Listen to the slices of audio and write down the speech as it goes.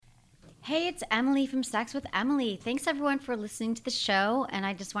Hey, it's Emily from Sex with Emily. Thanks everyone for listening to the show, and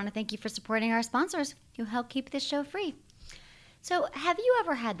I just want to thank you for supporting our sponsors who help keep this show free. So, have you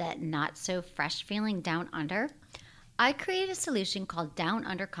ever had that not so fresh feeling down under? I created a solution called Down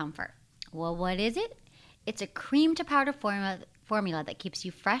Under Comfort. Well, what is it? It's a cream to powder formula that keeps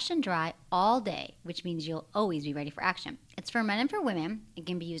you fresh and dry all day, which means you'll always be ready for action. It's for men and for women. It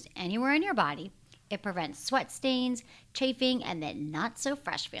can be used anywhere in your body. It prevents sweat stains, chafing, and that not so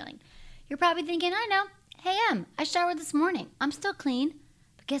fresh feeling. You're probably thinking, I know. Hey, I showered this morning. I'm still clean.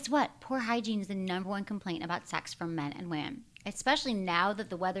 But guess what? Poor hygiene is the number one complaint about sex from men and women, especially now that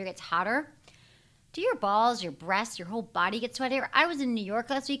the weather gets hotter. Do your balls, your breasts, your whole body get sweaty? I was in New York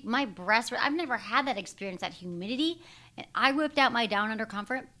last week. My breasts I've never had that experience, that humidity. And I whipped out my Down Under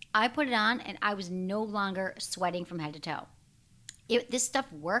Comfort. I put it on, and I was no longer sweating from head to toe. This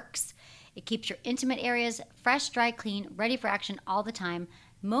stuff works. It keeps your intimate areas fresh, dry, clean, ready for action all the time.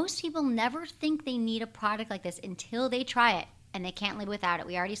 Most people never think they need a product like this until they try it, and they can't live without it.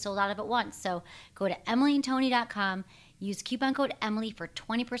 We already sold out of it once. So go to emilyandtony.com, use coupon code Emily for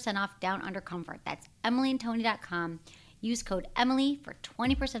 20% off Down Under Comfort. That's emilyandtony.com. Use code Emily for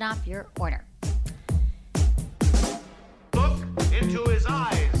 20% off your order. Look into his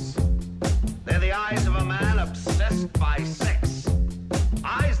eyes. They're the eyes of a man obsessed by sex.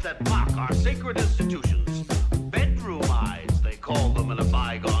 Eyes that mock our sacred institutions. Bedroom eyes, they call them in a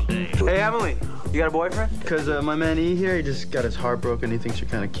bygone day. Hey, Emily, you got a boyfriend? Because my man E here, he just got his heart broken. He thinks you're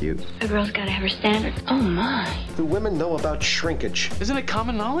kind of cute. A girl's got to have her standards. Oh, my. Do women know about shrinkage? Isn't it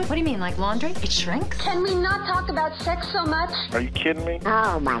common knowledge? What do you mean, like laundry? It shrinks? Can we not talk about sex so much? Are you kidding me?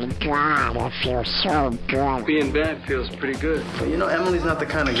 Oh, my God, it feels so good. Being bad feels pretty good. But you know, Emily's not the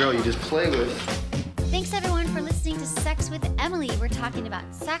kind of girl you just play with. Thanks everyone for listening to Sex with Emily. We're talking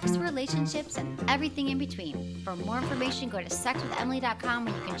about sex, relationships, and everything in between. For more information, go to sexwithemily.com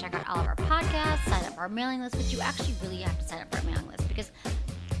where you can check out all of our podcasts, sign up for our mailing list, which you actually really have to sign up for our mailing list because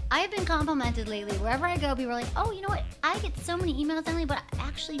I have been complimented lately. Wherever I go, people are like, oh, you know what? I get so many emails, Emily, but I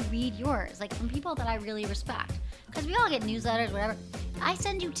actually read yours, like from people that I really respect. Because we all get newsletters, whatever. I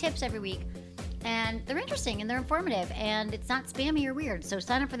send you tips every week. And they're interesting and they're informative and it's not spammy or weird. So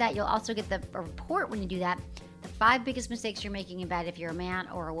sign up for that. You'll also get a report when you do that. The 5 biggest mistakes you're making in bed if you're a man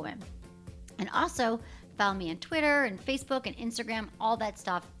or a woman. And also follow me on Twitter and Facebook and Instagram, all that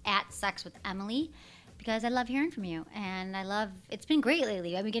stuff at Sex with Emily, because I love hearing from you. And it's been great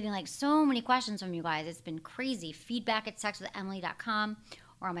lately. I've been getting like so many questions from you guys. It's been crazy. Feedback at sexwithemily.com.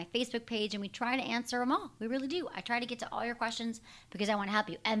 or on my Facebook page, and we try to answer them all. We really do. I try to get to all your questions because I want to help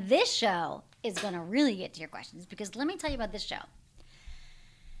you. And this show is going to really get to your questions because let me tell you about this show.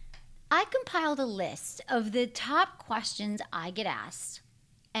 I compiled a list of the top questions I get asked,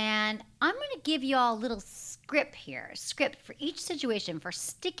 and I'm going to give you all a little script for each situation, for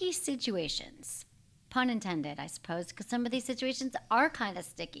sticky situations. Pun intended, I suppose, because some of these situations are kind of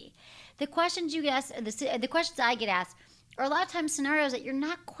sticky. The questions you get asked, the questions I get asked, or a lot of times scenarios that you're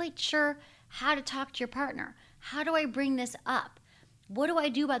not quite sure how to talk to your partner. How do I bring this up? What do I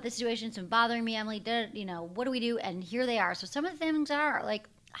do about this situation? It's been bothering me, Emily. What do we do? And here they are. So some of the things are like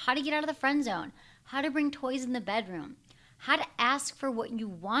how to get out of the friend zone, how to bring toys in the bedroom, how to ask for what you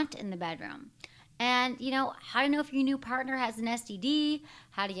want in the bedroom, and how to know if your new partner has an STD,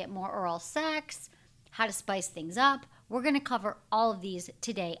 how to get more oral sex, how to spice things up. We're going to cover all of these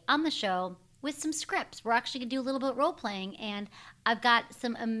today on the show with some scripts. We're actually going to do a little bit of role playing, and I've got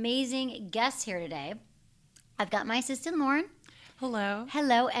some amazing guests here today. I've got my assistant, Lauren. Hello.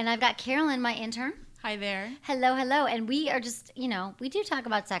 Hello, and I've got Carolyn, my intern. Hi there. Hello, and we are just, we do talk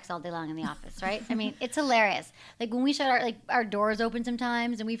about sex all day long in the office, right? I mean, it's hilarious. Like when we shut our doors open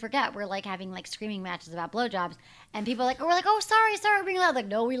sometimes and we forget, we're like having like screaming matches about blowjobs, and people are like, oh, sorry, we're being loud. Like,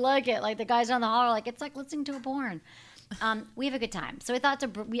 no, we like it. Like the guys down the hall are like, it's like listening to a porn. We have a good time. So I thought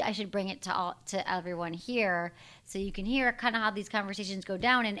I should bring it to everyone here so you can hear kind of how these conversations go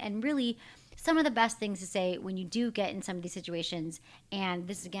down and really some of the best things to say when you do get in some of these situations. And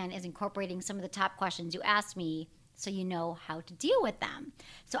this, again, is incorporating some of the top questions you asked me so you know how to deal with them.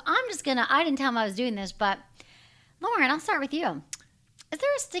 So I didn't tell them I was doing this, but Lauren, I'll start with you. Is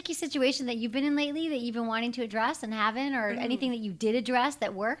there a sticky situation that you've been in lately that you've been wanting to address and haven't, or anything that you did address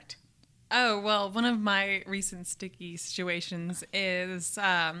that worked? Oh, well, one of my recent sticky situations is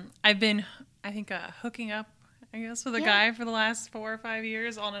I've been, hooking up, with a guy for the last 4 or 5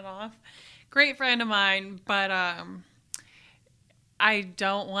 years on and off. Great friend of mine, but I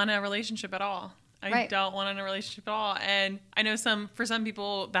don't want a relationship at all. I don't want a relationship at all. And I know for some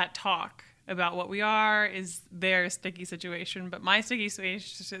people that talk about what we are is their sticky situation, but my sticky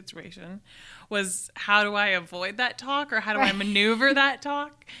situation was how do I avoid that talk or how do I maneuver that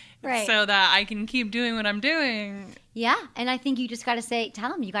talk? Right. So that I can keep doing what I'm doing. Yeah, and I think you just got to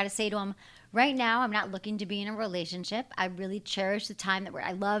tell him, you got to say to him, right now, I'm not looking to be in a relationship. I really cherish the time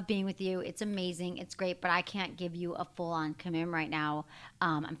I love being with you. It's amazing. It's great, but I can't give you a full-on commitment right now.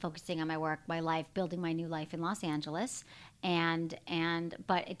 I'm focusing on my work, my life, building my new life in Los Angeles,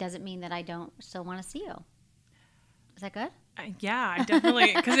 but it doesn't mean that I don't still want to see you. Is that good? Yeah, I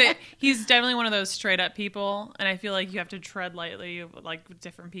definitely, because he's definitely one of those straight up people, and I feel like you have to tread lightly, like with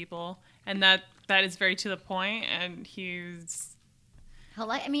different people, and that is very to the point, and he's. He'll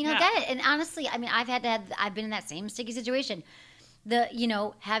get it. And honestly, I mean, I've been in that same sticky situation.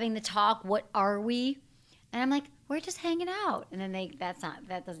 Having the talk, what are we? And I'm like, we're just hanging out. And then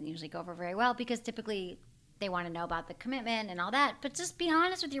that doesn't usually go over very well because typically they want to know about the commitment and all that. But just be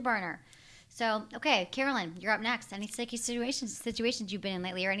honest with your partner. So, okay, Carolyn, you're up next. Any sticky situations you've been in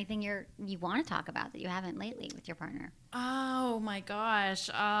lately, or anything you want to talk about that you haven't lately with your partner? Oh my gosh.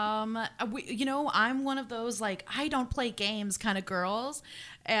 I'm one of those, like, I don't play games kind of girls,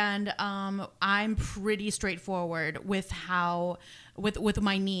 and I'm pretty straightforward with with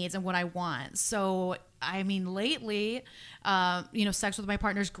my needs and what I want. So, I mean, lately, sex with my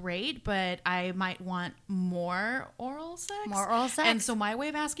partner's great, but I might want more oral sex. More oral sex. And so my way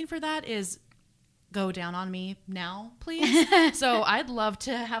of asking for that is go down on me now, please. So I'd love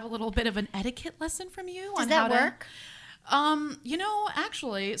to have a little bit of an etiquette lesson from you. Does that work?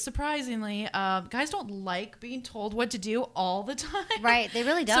 Actually, surprisingly, guys don't like being told what to do all the time. Right, they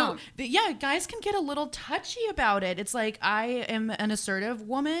really don't. So, guys can get a little touchy about it. It's like, I am an assertive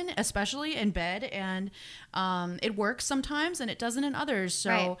woman, especially in bed, and it works sometimes and it doesn't in others.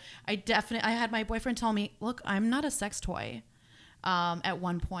 So right. I had my boyfriend tell me, look, I'm not a sex toy. At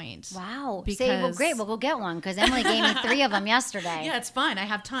one point. Wow. Well, great. We'll go get one because Emily gave me 3 of them yesterday. Yeah, it's fine. I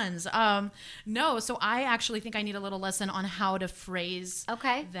have tons. So I actually think I need a little lesson on how to phrase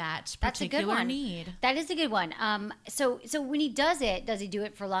that particular need. That is a good one. So when he does he do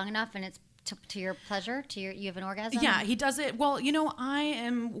it for long enough and it's to your pleasure? You have an orgasm? Yeah, he does it. Well, I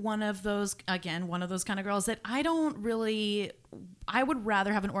am one of those kind of girls that I would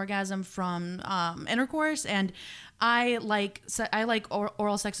rather have an orgasm from intercourse, and I like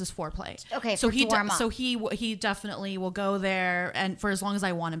oral sex as foreplay. Okay, so he definitely will go there, and for as long as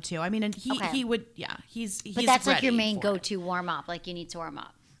I want him to. I mean, and he would, yeah, he's. But that's like your main go-to warm up. Like you need to warm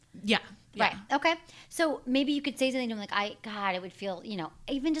up. Yeah. Right. Okay. So maybe you could say something to him like, it would feel,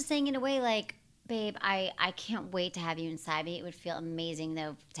 even just saying in a way like, babe, I can't wait to have you inside me. It would feel amazing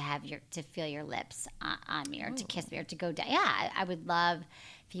though to feel your lips on me, or to kiss me, or to go down. Yeah, I would love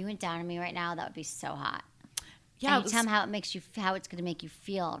if you went down on me right now. That would be so hot. Yeah. And you tell him how it's going to make you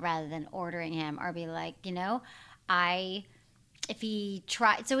feel, rather than ordering him, or be like, if he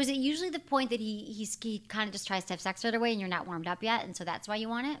tried. So is it usually the point that he kind of just tries to have sex right away and you're not warmed up yet, and so that's why you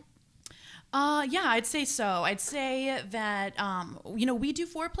want it? Yeah, I'd say so. I'd say that, we do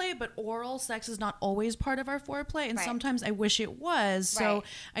foreplay, but oral sex is not always part of our foreplay. And sometimes I wish it was. So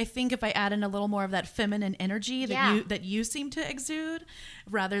I think if I add in a little more of that feminine energy that you seem to exude,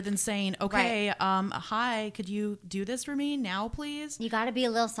 rather than saying, okay, hi, could you do this for me now, please? You got to be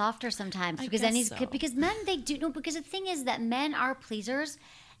a little softer sometimes, because because men, because the thing is that men are pleasers.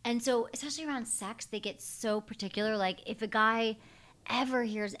 And so, especially around sex, they get so particular. Like if a guy ever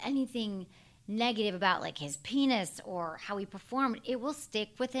hears anything negative about like his penis or how he performed, it will stick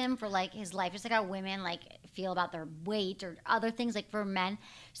with him for like his life. Just like how women like feel about their weight or other things, like for men.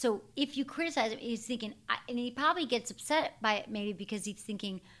 So if you criticize him, he's thinking, and he probably gets upset by it maybe because he's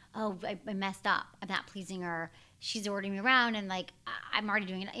thinking, oh, I messed up. I'm not pleasing her. She's ordering me around, and like I'm already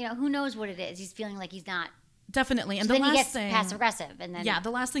doing it. Who knows what it is? He's feeling like he's not. Definitely. And so then he gets passive aggressive, and then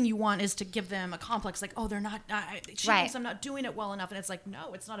the last thing you want is to give them a complex like, oh, they're not. She thinks I'm not doing it well enough, and it's like,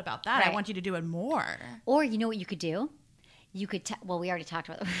 no, it's not about that. I want you to do it more. Or you know what you could do? You could. We already talked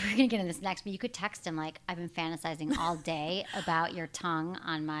about. We're gonna get into this next, but you could text him like, I've been fantasizing all day about your tongue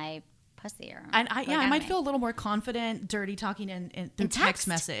on my pussy. I might feel a little more confident, dirty talking in through text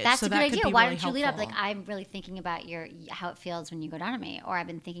message. That's a good idea. Why don't you lead up like, I'm really thinking about how it feels when you go down on me, or I've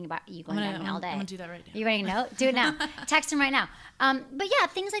been thinking about you going down on me all day. I'm gonna do that right now. You ready to know? Do it now. Text him right now. But yeah,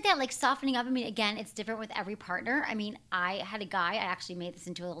 things like that, like softening up. I mean, again, it's different with every partner. I mean, I had a guy. I actually made this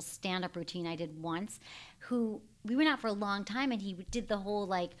into a little stand-up routine I did once. Who we went out for a long time, and he did the whole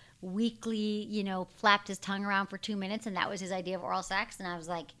like weekly, flapped his tongue around for 2 minutes, and that was his idea of oral sex. And I was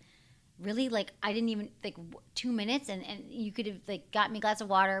like, really? Like, I didn't even, 2 minutes, and you could have, got me a glass of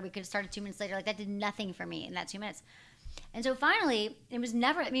water. We could have started 2 minutes later. Like, that did nothing for me in that 2 minutes. And so finally, it was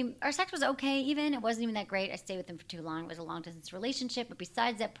never, our sex was okay even. It wasn't even that great. I stayed with him for too long. It was a long-distance relationship. But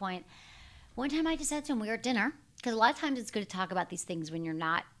besides that point, one time I just said to him, we were at dinner, because a lot of times it's good to talk about these things when you're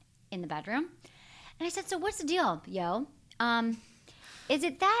not in the bedroom. And I said, so what's the deal, yo? Is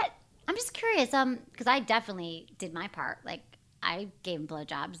it that, I'm just curious, because I definitely did my part. Like, I gave him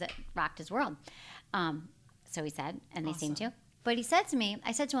blowjobs that rocked his world. So he said, and they seemed to. But he said to me,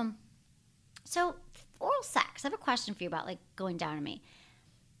 I said to him, so oral sex, I have a question for you about, like, going down on me.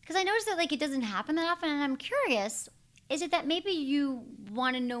 Because I noticed that, like, it doesn't happen that often, and I'm curious, is it that maybe you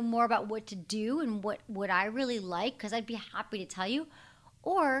want to know more about what to do and what I really like? Because I'd be happy to tell you.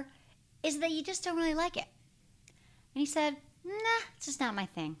 Or is it that you just don't really like it? And he said, nah, it's just not my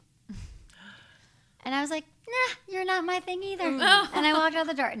thing. And I was like, nah, you're not my thing either. And I walked out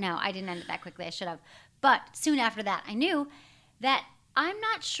the door. No, I didn't end it that quickly. I should have. But soon after that, I knew that I'm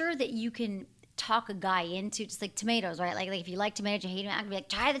not sure that you can talk a guy into, just like tomatoes, right? Like if you like tomatoes, you hate them, I can be like,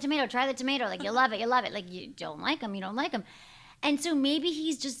 try the tomato. Like, you love it. Like, you don't like them, you don't like them. And so maybe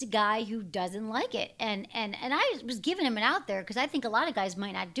he's just a guy who doesn't like it. And I was giving him an out there because I think a lot of guys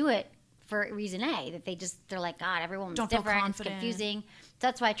might not do it for reason A, that they're like, God, every woman's different, it's confusing. So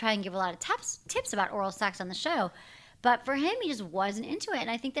that's why I try and give a lot of tips about oral sex on the show. But for him, he just wasn't into it.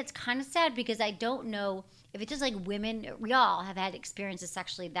 And I think that's kind of sad because I don't know if it's just like women, we all have had experiences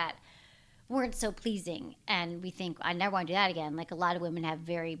sexually that weren't so pleasing. And we think, I never want to do that again. Like a lot of women have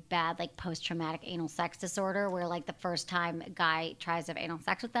very bad, like post-traumatic anal sex disorder where like the first time a guy tries to have anal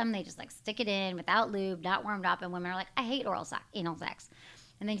sex with them, they just like stick it in without lube, not warmed up. And women are like, I hate anal sex.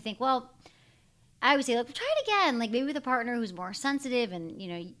 And then you think, well, I would say, look, try it again. Like maybe with a partner who's more sensitive and, you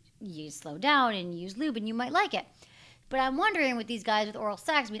know, you slow down and use lube and you might like it. But I'm wondering with these guys with oral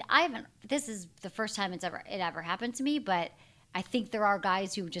sex, I mean, this is the first time it ever happened to me, but I think there are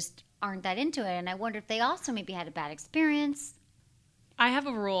guys who just aren't that into it. And I wonder if they also maybe had a bad experience. I have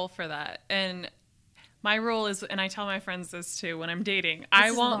a rule for that. And my rule is, and I tell my friends this too, when I'm dating,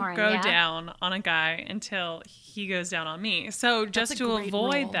 I won't go down on a guy until he goes down on me. So just to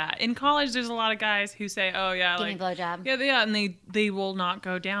avoid that. In college, there's a lot of guys who say, oh yeah, give me a blowjob. Yeah, and they will not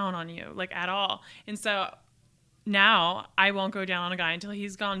go down on you, like at all. And so now I won't go down on a guy until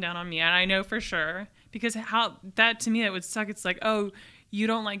he's gone down on me. And I know for sure, because that to me, it would suck. It's like, oh, you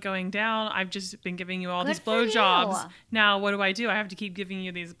don't like going down. I've just been giving you all these blowjobs. Now, what do? I have to keep giving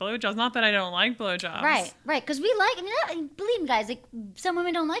you these blowjobs. Not that I don't like blowjobs. Right. Because we like, believe me, guys, like some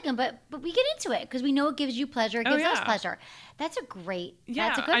women don't like them, but we get into it because we know it gives you pleasure. It gives us pleasure. That's a great,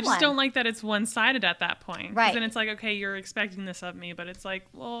 that's a good one. I just don't like that it's one-sided at that point. Right. Then it's like, okay, you're expecting this of me, but it's like,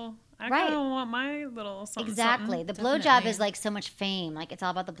 well, I kind of want my little something. Exactly. The blowjob is like so much fame. Like it's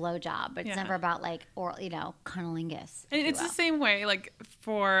all about the blowjob, but it's never about like, or cunnilingus. And it's the same way. Like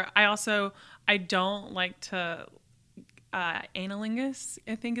I don't like to analingus,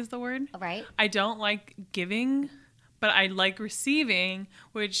 I think is the word. Right. I don't like giving, but I like receiving,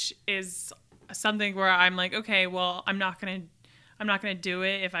 which is something where I'm like, okay, well, I'm not gonna do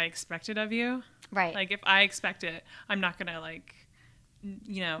it if I expect it of you. Right. Like if I expect it, I'm not gonna like,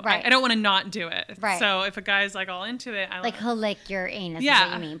 you know, right. I don't want to not do it. Right. So if a guy's like all into it, he'll lick your anus. Yeah.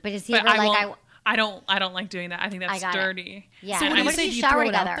 Is what you mean. But is he ever like I don't like doing that. I think that's dirty. Yeah. So what do you shower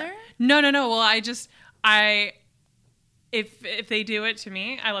together? No. Well, if they do it to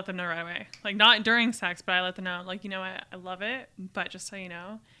me, I let them know right away. Like not during sex, but I let them know. Like, you know, I love it, but just so you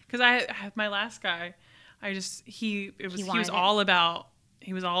know, because I have my last guy. He was all about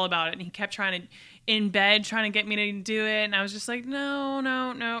it, and he kept trying to in bed trying to get me to do it, and I was just like, no.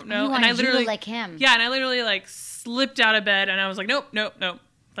 And I literally like him. Yeah, and I literally like slipped out of bed, and I was like, nope.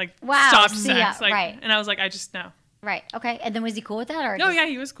 Like, wow, stop sex. Like, right. And I was like, I just no. Right. Okay. And then was he cool with that, or? No. Yeah,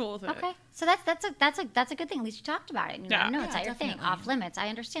 he was cool with it. Okay. So that's a good thing. At least you talked about it. And you let him know it's not your thing. Off limits. I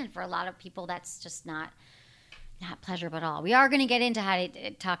understand. For a lot of people, that's just not pleasurable at all. We are going to get into how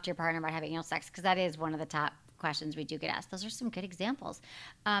to talk to your partner about having anal sex because that is one of the top questions we do get asked. Those are some good examples.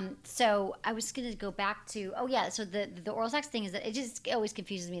 So I was going to go back to so the oral sex thing is that it just always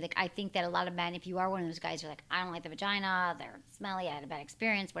confuses me. Like I think that a lot of men, if you are one of those guys who are like, I don't like the vagina, they're smelly, I had a bad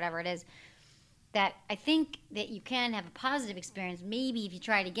experience, whatever it is, that I think that you can have a positive experience maybe if you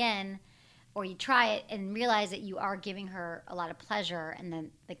try it again or you try it and realize that you are giving her a lot of pleasure, and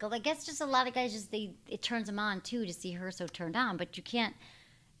then I guess just a lot of guys it turns them on too to see her so turned on, but you can't.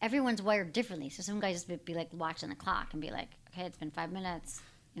 Everyone's wired differently. So some guys just would be like watching the clock and be like, okay, it's been 5 minutes.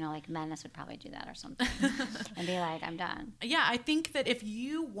 You know, like Menace would probably do that or something. And be like, I'm done. Yeah, I think that if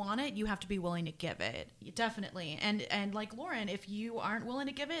you want it, you have to be willing to give it. Definitely. And like Lauren, if you aren't willing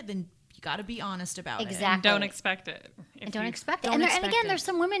to give it, then you got to be honest about it. Exactly. And don't expect it. And don't expect it. And again, there's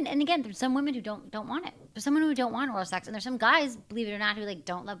some women who don't want it. There's some women who don't want oral sex. And there's some guys, believe it or not, who like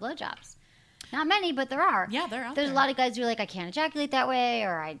don't love blowjobs. Not many, but there are. Yeah, they're out there. There's a lot of guys who are like, I can't ejaculate that way,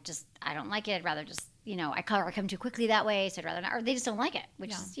 or I don't like it. I'd rather just I come too quickly that way, so I'd rather not, or they just don't like it,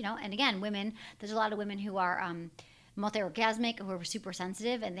 which is, and again, women, there's a lot of women who are multi-orgasmic, who are super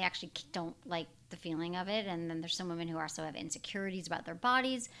sensitive, and they actually don't like the feeling of it. And then there's some women who also have insecurities about their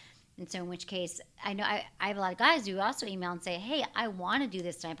bodies. And so in which case, I know I have a lot of guys who also email and say, hey, I want to do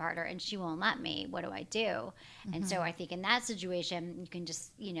this to my partner and she won't let me. What do I do? Mm-hmm. And so I think in that situation, you can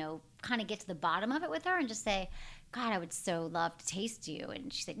just, kind of get to the bottom of it with her and just say, God, I would so love to taste you.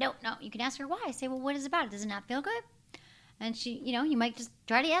 And she said, no, you can ask her why. I say, well, what is it about? Does it not feel good? And she, you might just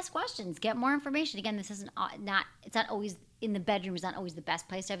try to ask questions, get more information. Again, this isn't it's not always in the bedroom, is not always the best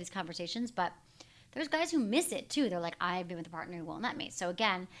place to have these conversations, but there's guys who miss it too. They're like, I've been with a partner who won't let me. So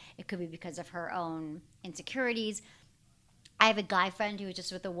again, it could be because of her own insecurities. I have a guy friend who was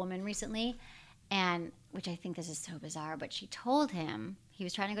just with a woman recently, and which I think this is so bizarre, but she told him, he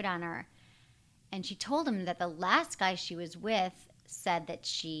was trying to go down her, and she told him that the last guy she was with said that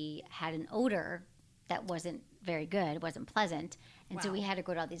she had an odor that wasn't very good, wasn't pleasant. And so we had to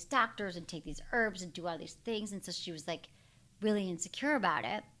go to all these doctors and take these herbs and do all these things. And so she was like really insecure about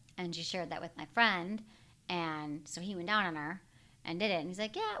it. And she shared that with my friend. And so he went down on her and did it. And he's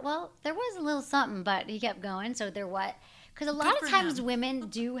like, yeah, well, there was a little something, but he kept going. So there what? Because a lot of times women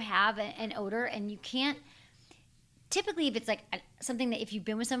do have an odor, and you can't. Typically, if it's like something that if you've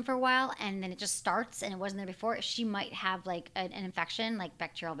been with someone for a while and then it just starts and it wasn't there before, she might have like an infection, like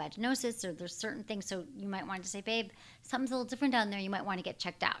bacterial vaginosis, or there's certain things. So you might want to say, babe, something's a little different down there. You might want to get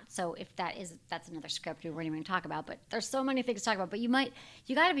checked out. So if that's another script we weren't even going to talk about. But there's so many things to talk about. But you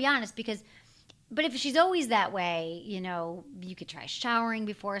got to be honest but if she's always that way, you could try showering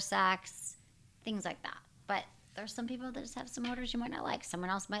before sex, things like that. But there's some people that just have some odors you might not like. Someone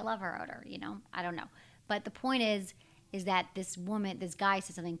else might love her odor, I don't know. But the point is that this guy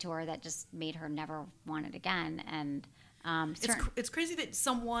said something to her that just made her never want it again. And it's crazy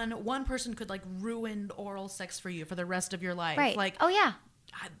that one person could like ruin oral sex for you for the rest of your life. Right. Like, oh yeah,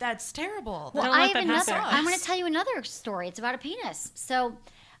 that's terrible. Well, I'm going to tell you another story. It's about a penis. So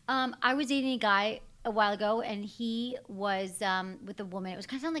I was dating a guy a while ago, and he was with a woman. It was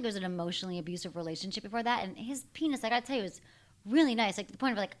kind of sounded like it was an emotionally abusive relationship before that. And his penis, I got to tell you, was really nice. Like to the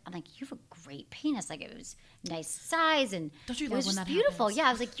point of like, I'm like, you have a great penis. Like it was nice size, and don't you it love was when just that beautiful. happens? Yeah,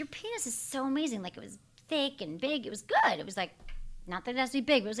 I was like, your penis is so amazing. Like it was thick and big. It was good. It was like, not that it has to be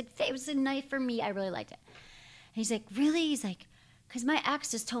big, but it was like it was a nice for me. I really liked it. And he's like, really? He's like, because my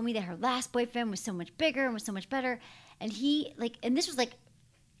ex just told me that her last boyfriend was so much bigger and was so much better, and he like, and this was like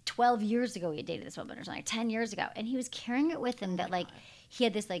 12 years ago he had dated this woman or something, like 10 years ago, and he was carrying it with him that like he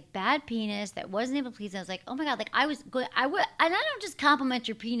had this like bad penis that wasn't able to please him. I was like, oh my God, like I was good. And I don't just compliment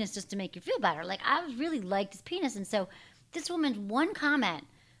your penis just to make you feel better. Like I was really liked his penis. And so this woman's one comment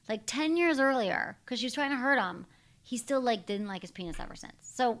like 10 years earlier, because she was trying to hurt him, he still like didn't like his penis ever since.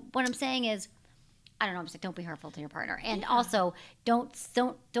 So what I'm saying is, I don't know, I'm just like, don't be hurtful to your partner. And also don't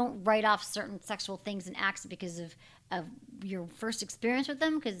write off certain sexual things and acts because of your first experience with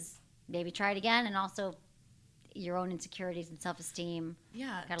them, because maybe try it again. And also your own insecurities and self-esteem.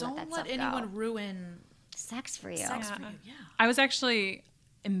 Yeah, don't let anyone ruin sex for you. Yeah. I was actually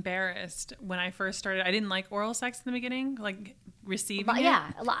embarrassed when I first started. I didn't like oral sex in the beginning, like receiving it. Yeah,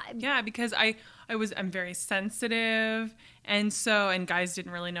 a lot. Yeah, because I'm very sensitive, and guys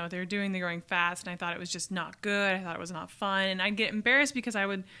didn't really know what they were doing. They were going fast, and I thought it was just not good. I thought it was not fun, and I'd get embarrassed because I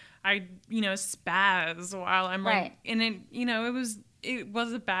spaz while I'm like, and it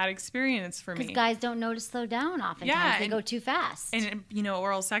was a bad experience for me. Because guys don't know to slow down oftentimes. They go too fast. And,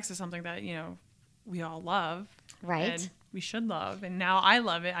 oral sex is something that, we all love. Right. And we should love. And now I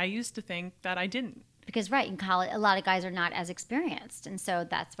love it. I used to think that I didn't. Because, in college, a lot of guys are not as experienced. And so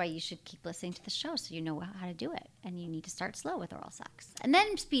that's why you should keep listening to the show so you know how to do it. And you need to start slow with oral sex. And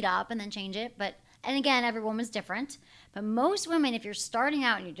then speed up and then change it. And again, every woman's different. But most women, if you're starting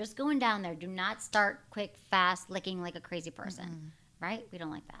out and you're just going down there, do not start quick, fast, licking like a crazy person. Mm-hmm. Right? We don't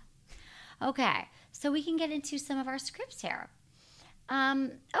like that. Okay, so we can get into some of our scripts here.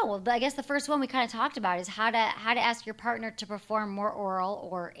 I guess the first one we kind of talked about is how to ask your partner to perform more oral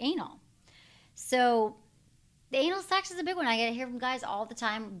or anal. So the anal sex is a big one. I get to hear from guys all the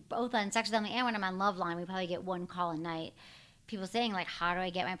time, both on Sex with Emily and when I'm on Loveline. We probably get one call a night. People saying, like, how do I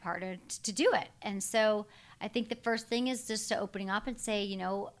get my partner to do it? And so I think the first thing is just to opening up and say,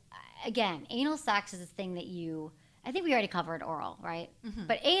 again, anal sex is a thing that I think we already covered oral, right? Mm-hmm.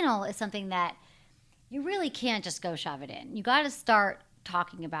 But anal is something that you really can't just go shove it in. You got to start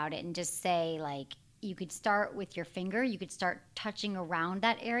talking about it and just say, like, you could start with your finger. You could start touching around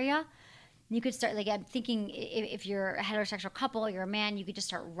that area. You could start, like, I'm thinking if you're a heterosexual couple, you're a man, you could just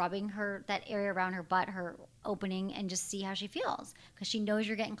start rubbing that area around her butt, her opening, and just see how she feels, because she knows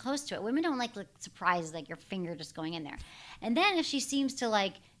you're getting close to it. Women don't like surprises, like your finger just going in there. And then if she seems to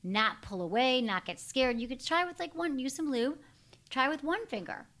like not pull away, not get scared, you could try with like use some lube, try with one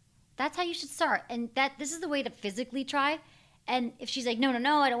finger. That's how you should start. And this is the way to physically try. And if she's like, no,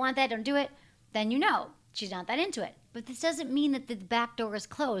 I don't want that, don't do it, then you know she's not that into it. But this doesn't mean that the back door is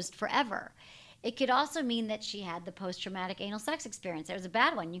closed forever. It could also mean that she had the post-traumatic anal sex experience. It was a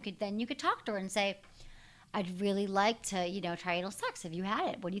bad one. You could talk to her and say, I'd really like to, try anal sex. Have you had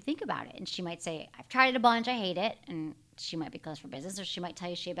it? What do you think about it? And she might say, I've tried it a bunch, I hate it. And she might be closed for business, or she might tell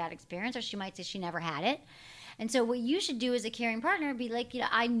you she had a bad experience, or she might say she never had it. And so what you should do as a caring partner, be like,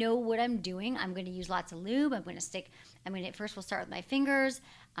 I know what I'm doing. I'm going to use lots of lube. First we'll start with my fingers.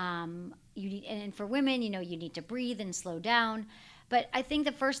 And for women, you need to breathe and slow down. But I think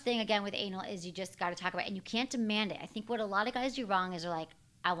the first thing, again, with anal is you just got to talk about it, and you can't demand it. I think what a lot of guys do wrong is they're like,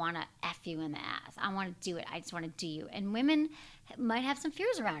 I want to F you in the ass. I want to do it. I just want to do you. And women might have some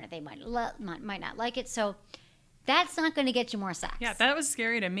fears around it. They might not like it. So that's not going to get you more sex. Yeah, that was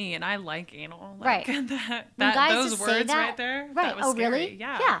scary to me, and I like anal. Right. Those words right there. Right. That was Oh, scary. really?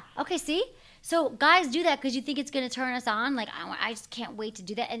 Yeah. Okay, see? So guys do that because you think it's going to turn us on. Like, I just can't wait to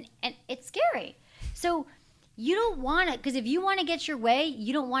do that. And it's scary. So you don't want it, because if you want to get your way,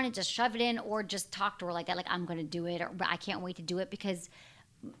 you don't want to just shove it in or just talk to her like that, like, I'm going to do it, or I can't wait to do it, because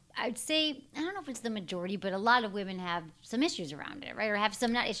I'd say, I don't know if it's the majority, but a lot of women have some issues around it, right? Or have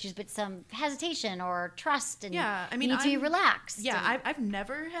some, not issues, but some hesitation or trust, and you need to be relaxed. Yeah, I've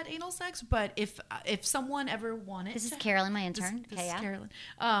never had anal sex, but if someone ever wanted, this is Carolyn, my intern. This is Carolyn.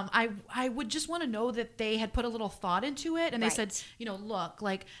 I would just want to know that they had put a little thought into it, and they said, look,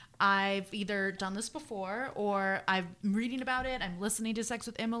 like, I've either done this before, or I'm reading about it, I'm listening to Sex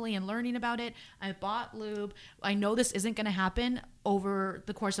with Emily and learning about it, I bought lube, I know this isn't going to happen over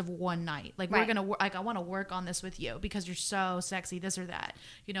the course of one night. Like, we're going to, like, I want to work on this with you because you're so sexy, this or that.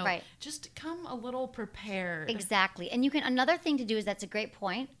 Just come a little prepared. Exactly. And another thing to do is, that's a great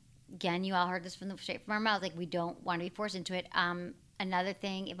point. Again, you all heard this straight from our mouth. Like, we don't want to be forced into it. Another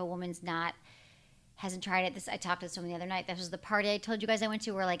thing, if a woman's hasn't tried it. I talked to someone the other night. This was the party I told you guys I went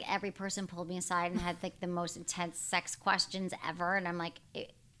to, where like every person pulled me aside and had like the most intense sex questions ever. And I'm like,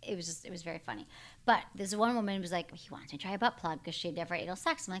 it was very funny. But this one woman was like, he wants me to try a butt plug because she had never anal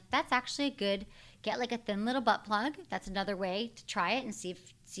sex. I'm like, that's actually a good, get like a thin little butt plug. That's another way to try it and see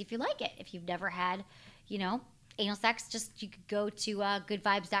if you like it. If you've never had, anal sex, you could go to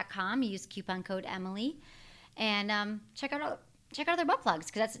goodvibes.com, use coupon code Emily, and check out their butt plugs,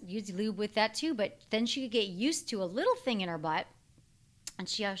 because that's use lube with that too. But then she could get used to a little thing in her butt and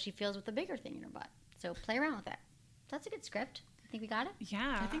see how she feels with a bigger thing in her butt. So play around with that. That's a good script. I think we got it.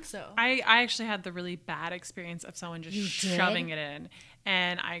 Yeah, I think so. I actually had the really bad experience of someone just shoving it in,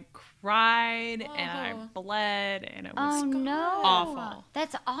 and I cried and I bled, and it was awful.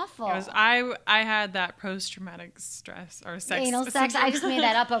 That's awful. It was, I had that post-traumatic stress or sex. Anal sex. I just made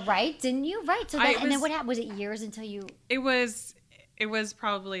that up, right? Didn't you? Right. So then what happened? Was it years until you? It was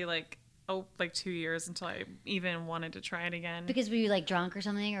probably like 2 years until I even wanted to try it again. Because were you like drunk or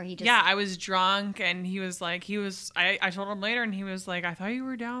something, or he just? Yeah, I was drunk, and I told him later, and he was like, I thought you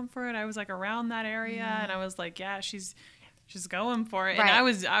were down for it. I was like around that area, and I was like, yeah, she's going for it. Right.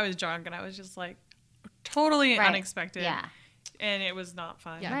 And I was drunk, and I was just like totally unexpected. Yeah. And it was not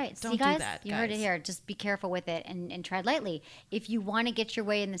fun. Yeah, right. Don't See, guys, do that. You heard it here. Just be careful with it and tread lightly. If you want to get your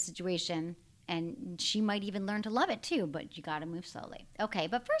way in the situation, and she might even learn to love it too, but you got to move slowly. Okay,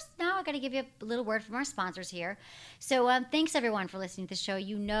 but first, now I got to give you a little word from our sponsors here. So thanks everyone for listening to the show.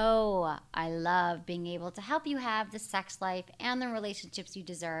 I love being able to help you have the sex life and the relationships you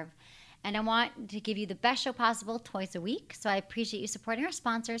deserve. And I want to give you the best show possible twice a week. So I appreciate you supporting our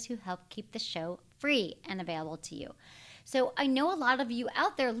sponsors who help keep the show free and available to you. So I know a lot of you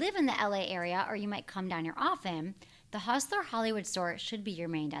out there live in the LA area, or you might come down here often. The Hustler Hollywood store should be your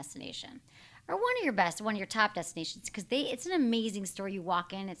main destination. Or one of your top destinations, because it's an amazing store. You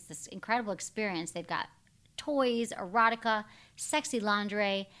walk in, it's this incredible experience. They've got toys, erotica, sexy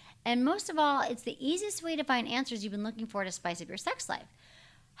lingerie, and most of all, it's the easiest way to find answers you've been looking for to spice up your sex life.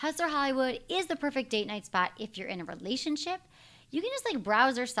 Hustler Hollywood is the perfect date night spot if you're in a relationship. You can just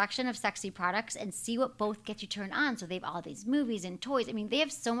browse their section of sexy products and see what both get you turned on. So they have all these movies and toys. I mean, they have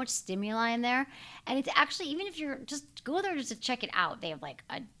so much stimuli in there. And it's actually, even if you're just go there just to check it out, they have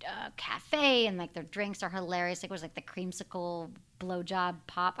a cafe, and their drinks are hilarious. It was the creamsicle blowjob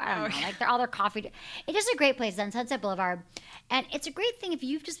pop. I don't know. All their coffee. It's just a great place. It's on Sunset Boulevard. And it's a great thing if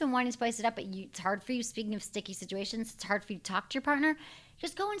you've just been wanting to spice it up, but it's hard for you. Speaking of sticky situations, it's hard for you to talk to your partner.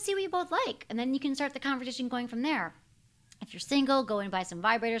 just go and see what you both like. And then you can start the conversation going from there. If you're single, go and buy some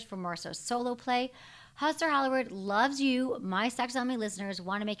vibrators for more so solo play. Hustler Hollywood loves you. My Sex Only listeners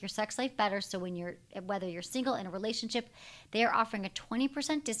want to make your sex life better. So whether you're single in a relationship, they are offering a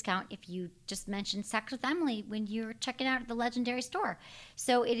 20% discount if you just mention Sex with Emily when you're checking out the legendary store.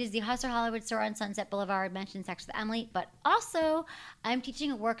 So it is the Hustler Hollywood store on Sunset Boulevard. Mention Sex with Emily. But also, I'm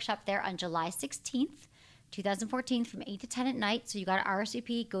teaching a workshop there on July 16th. 2014 from 8 to 10 at night. So you got to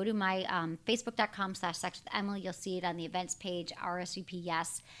RSVP. Go to my facebook.com/Sex with Emily. You'll see it on the events page. RSVP,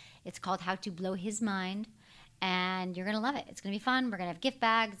 yes. It's called How to Blow His Mind. And you're going to love it. It's going to be fun. We're going to have gift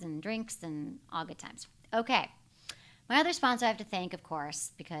bags and drinks and all good times. Okay. My other sponsor I have to thank, of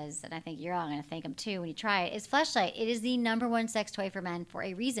course, and I think you're all going to thank them too when you try it, is Fleshlight. It is the #1 sex toy for men for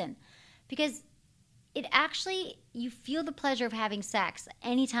a reason. Because it actually, you feel the pleasure of having sex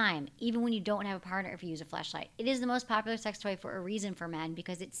anytime, even when you don't have a partner if you use a Fleshlight. It is the most popular sex toy for a reason for men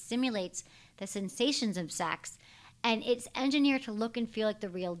because it simulates the sensations of sex, and it's engineered to look and feel like the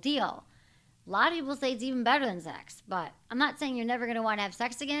real deal. A lot of people say it's even better than sex, but I'm not saying you're never going to want to have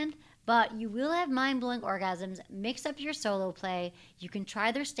sex again, but you will have mind-blowing orgasms. Mix up your solo play. You can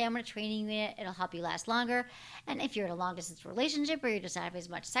try their stamina training unit. It'll help you last longer. And if you're in a long-distance relationship or you're just not having as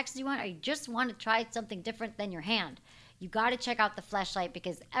much sex as you want, or you just want to try something different than your hand, you got to check out the Fleshlight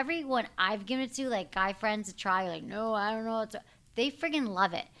because everyone I've given it to, like guy friends to try, are like, no, I don't know. They friggin'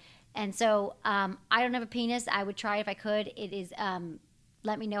 love it. And so I don't have a penis. I would try it if I could. It is,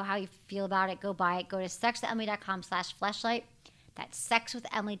 let me know how you feel about it. Go buy it. Go to sexwithemily.com/fleshlight. That's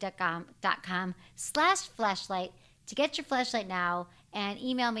sexwithemily.com/fleshlight to get your Fleshlight now, and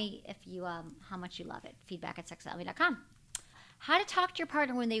email me if you how much you love it. Feedback@sexwithemily.com. How to talk to your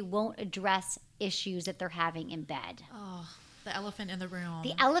partner when they won't address issues that they're having in bed. Oh, the elephant in the room.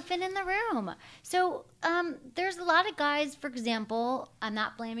 The elephant in the room. So there's a lot of guys, for example, I'm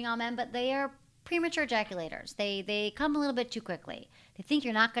not blaming all men, but they are premature ejaculators. They come a little bit too quickly. They think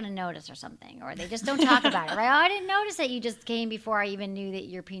you're not going to notice or something, or they just don't talk about it, right? Oh, I didn't notice that you just came before I even knew that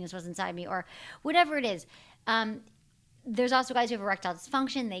your penis was inside me, or whatever it is. There's also guys who have erectile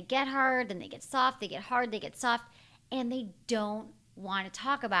dysfunction. They get hard, then they get soft, they get hard, they get soft, and they don't want to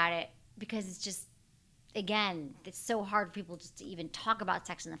talk about it because it's just, again, it's so hard for people just to even talk about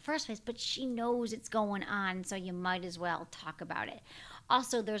sex in the first place, but she knows it's going on, so you might as well talk about it.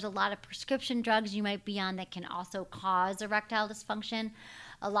 Also, there's a lot of prescription drugs you might be on that can also cause erectile dysfunction.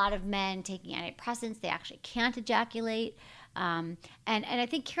 A lot of men taking antidepressants, they actually can't ejaculate. And I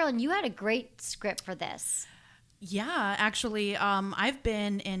think, Carolyn, you had a great script for this. Yeah, actually, I've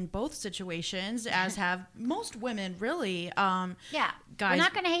been in both situations, as have most women, really. Yeah, guys, we're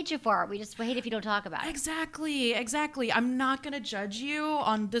not going to hate you for it. We hate if you don't talk about it. Exactly. I'm not going to judge you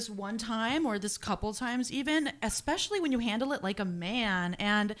on this one time or this couple times even, especially when you handle it like a man.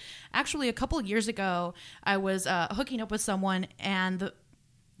 And actually, a couple of years ago, I was hooking up with someone, and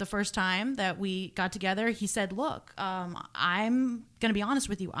the first time that we got together, he said, look, I'm going to be honest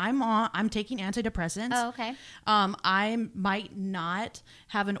with you. I'm taking antidepressants. Oh, okay. I might not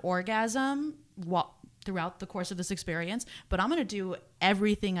have an orgasm throughout the course of this experience, but I'm going to do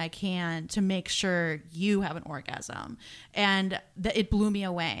everything I can to make sure you have an orgasm. And it blew me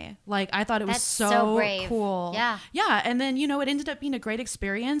away. Like, I thought it was so brave. Cool. Yeah. Yeah. And then, it ended up being a great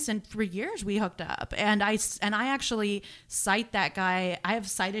experience. And for years we hooked up, and I actually cite that guy. I have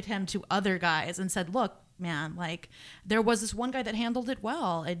cited him to other guys and said, look, man, like, there was this one guy that handled it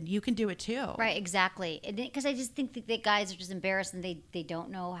well, and you can do it too. Right, exactly. Because I just think that guys are just embarrassed and they don't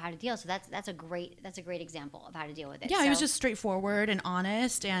know how to deal. So that's a great example of how to deal with it. Yeah, he was just straightforward and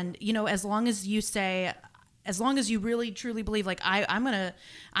honest, and as long as you really truly believe, like, I'm gonna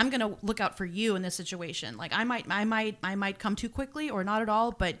look out for you in this situation. Like, I might come too quickly or not at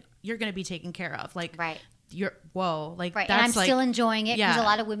all, but you're gonna be taken care of. Like, right. Right, and I'm still enjoying it because yeah. a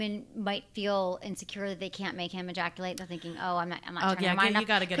lot of women might feel insecure that they can't make him ejaculate. They're thinking, "Oh, I'm not turning her mind up." You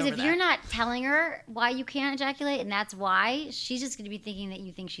got to get over that. Because if you're not telling her why you can't ejaculate, and that's why, she's just going to be thinking that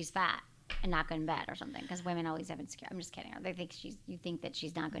you think she's fat and not good in bed or something. Because women always have insecure. I'm just kidding. They think you think that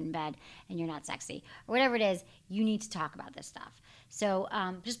she's not good in bed and you're not sexy or whatever it is. You need to talk about this stuff. So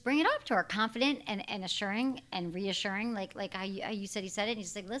just bring it up to her, confident and assuring and reassuring, like how you said he said it. And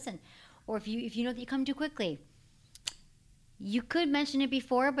he's like, listen. Or if you know that you come too quickly, you could mention it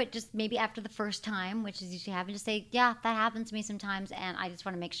before, but just maybe after the first time, which is usually happening, to say, yeah, that happens to me sometimes, and I just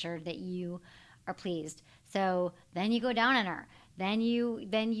want to make sure that you are pleased. So then you go down on her. Then you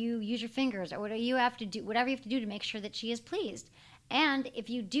use your fingers or whatever you have to do to make sure that she is pleased. And if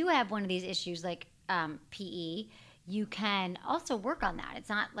you do have one of these issues like PE, you can also work on that. It's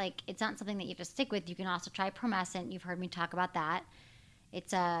not something that you have to stick with. You can also try Promescent. You've heard me talk about that.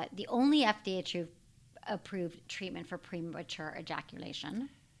 It's the only FDA-approved treatment for premature ejaculation.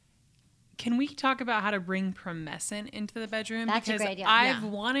 Can we talk about how to bring promescent into the bedroom? That's a because great idea. I've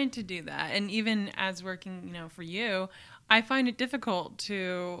wanted to do that, and even as working, for you, I find it difficult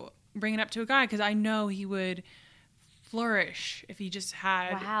to bring it up to a guy because I know he would flourish if he just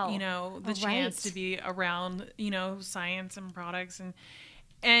had, the chance to be around, science and products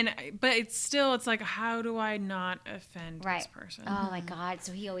but it's like, how do I not offend this person? Oh my God!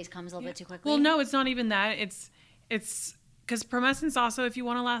 So he always comes a little bit too quickly. Well, no, it's not even that. It's. Because promescent's also if you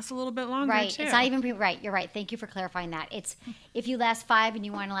want to last a little bit longer, right? too. It's not even right. You're right. Thank you for clarifying that. It's if you last 5 and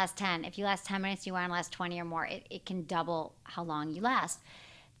you want to last 10. If you last 10 minutes, you want to last 20 or more. It can double how long you last.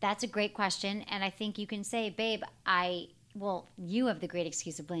 That's a great question, and I think you can say, babe, you have the great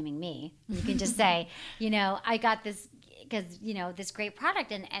excuse of blaming me. You can just say, I got this because this great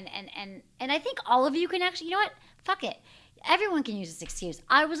product, and I think all of you can actually, fuck it. Everyone can use this excuse.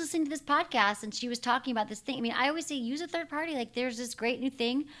 I was listening to this podcast and she was talking about this thing. I mean, I always say use a third party. Like there's this great new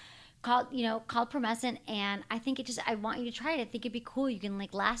thing called Promescent, and I think I want you to try it. I think it'd be cool. You can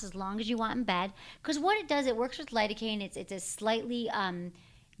last as long as you want in bed. Because what it does, it works with lidocaine. It's a slightly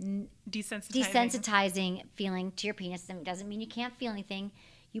desensitizing feeling to your penis. It doesn't mean you can't feel anything.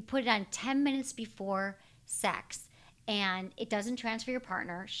 You put it on 10 minutes before sex, and it doesn't transfer your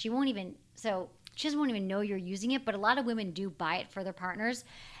partner. She just won't even know you're using it, but a lot of women do buy it for their partners,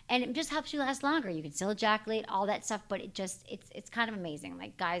 and it just helps you last longer. You can still ejaculate, all that stuff, but it's kind of amazing.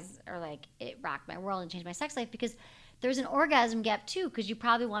 Like guys are like, it rocked my world and changed my sex life, because there's an orgasm gap too, because you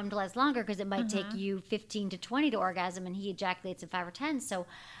probably want him to last longer, because it might take you 15 to 20 to orgasm, and he ejaculates in 5 or 10. So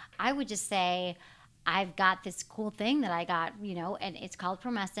I would just say, I've got this cool thing that I got, and it's called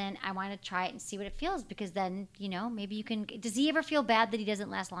Promescent. I want to try it and see what it feels, because then, maybe you can. Does he ever feel bad that he doesn't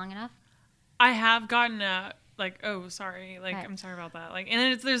last long enough? I have gotten oh, sorry. Right. I'm sorry about that.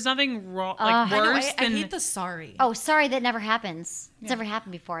 And there's nothing wrong, worse I than... hate the sorry. Oh, sorry, that never happens. It's never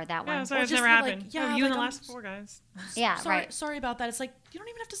happened before, that one. Yeah, sorry, it's never happened. You and the last 4 guys. Yeah, Sorry about that. It's like, you don't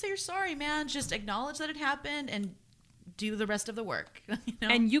even have to say you're sorry, man. Just acknowledge that it happened and do the rest of the work.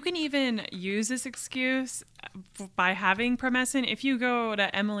 And you can even use this excuse by having Promescent. If you go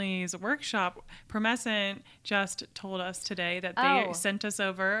to Emily's workshop, Promescent just told us today that they sent us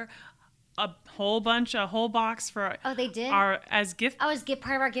over a whole box for they did as gift. As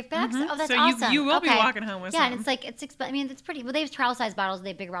part of our gift bags. Oh, that's so awesome. you will be walking home with some. And it's it's pretty. Well, they have travel size bottles, they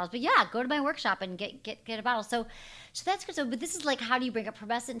have bigger bottles, but yeah, go to my workshop and get a bottle. So that's good. So, but this is how do you bring up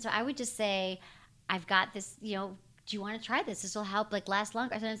Promescent? So I would just say, I've got this. Do you want to try this? This will help last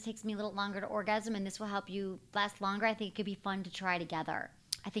longer. Sometimes it takes me a little longer to orgasm, and this will help you last longer. I think it could be fun to try together.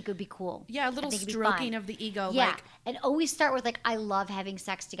 I think it would be cool. Yeah, a little stroking of the ego. Yeah, and always start with I love having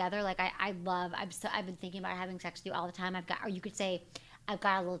sex together. I've been thinking about having sex with you all the time. Or you could say, I've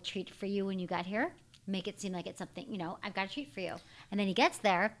got a little treat for you when you got here. Make it seem like it's something, I've got a treat for you. And then he gets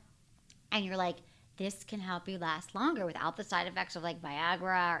there, and you're like, this can help you last longer without the side effects of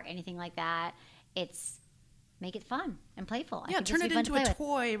Viagra or anything like that. Make it fun and playful. Yeah, turn it into a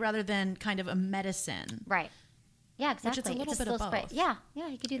toy rather than kind of a medicine. Right. Yeah, exactly. Which it's a little bit of both. Spray. Yeah,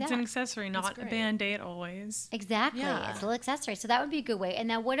 you could do that. It's an accessory, not a Band-Aid always. Exactly. Yeah. It's a little accessory. So that would be a good way. And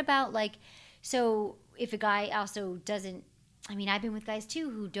now what about so if a guy also doesn't, I've been with guys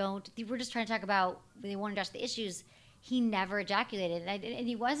too who don't, we're just trying to talk about, they want to address the issues. He never ejaculated. And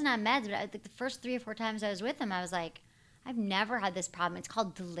he wasn't on meds, but the first 3 or 4 times I was with him, I was like, I've never had this problem. It's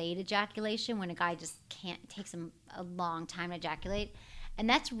called delayed ejaculation, when a guy just takes him a long time to ejaculate. And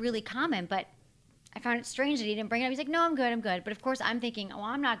that's really common, but I found it strange that he didn't bring it up. He's like, no, I'm good. But of course, I'm thinking, oh,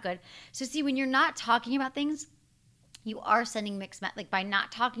 I'm not good. So see, when you're not talking about things, you are sending mixed by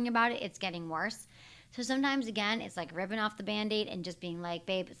not talking about it, it's getting worse. So sometimes, again, it's ripping off the Band-Aid and just being like,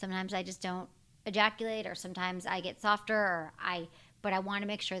 babe, sometimes I just don't ejaculate, or sometimes I get softer, but I want to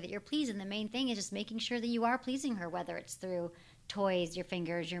make sure that you're pleased. And the main thing is just making sure that you are pleasing her, whether it's through toys, your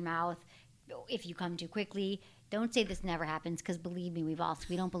fingers, your mouth. If you come too quickly, don't say this never happens, because believe me, we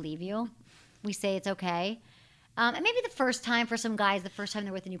don't believe you. We say it's okay. And maybe the first time for some guys, the first time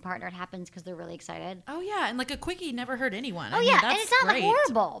they're with a new partner, it happens because they're really excited. Oh, yeah. And a quickie never hurt anyone. Oh, yeah. And it's not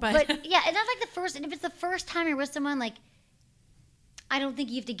horrible. But yeah, it's not the first. And if it's the first time you're with someone, I don't think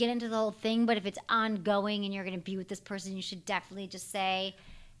you have to get into the whole thing. But if it's ongoing and you're going to be with this person, you should definitely just say,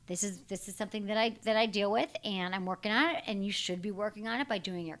 this is something that I deal with, and I'm working on it. And you should be working on it by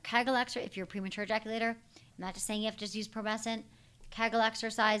doing your Kegel exercise if you're a premature ejaculator. I'm not just saying you have to just use Promescent. Kegel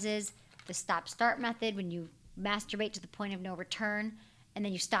exercises. The stop-start method, when you masturbate to the point of no return, and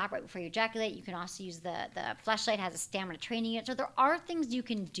then you stop right before you ejaculate. You can also use the fleshlight, has a stamina training unit. So there are things you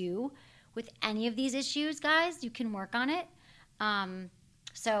can do with any of these issues, guys. You can work on it.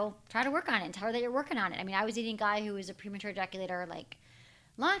 So try to work on it and tell her that you're working on it. I mean, I was dating a guy who was a premature ejaculator like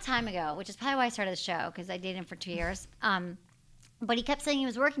a long time ago, which is probably why I started the show, because I dated him for 2 years. But he kept saying he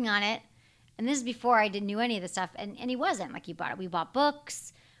was working on it. And this is before I didn't know any of this stuff. And he wasn't. Like, we bought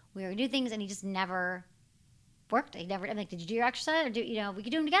books, we were going to do things, and he just never worked. I'm like, did you do your exercise? Or we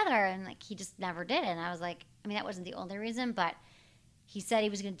could do them together. And like, he just never did. And I was like, I mean, that wasn't the only reason, but he said he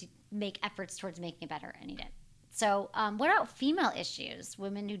was going to make efforts towards making it better, and he did. So what about female issues?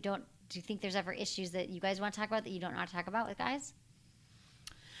 Women who do you think there's ever issues that you guys want to talk about that you don't know how to talk about with guys?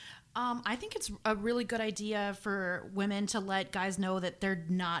 I think it's a really good idea for women to let guys know that they're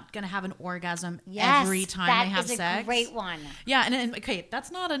not going to have an orgasm every time they have sex. That is a great one. Yeah, and okay,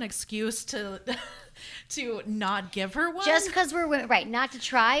 that's not an excuse to not give her one. Just because we're women, right? Not to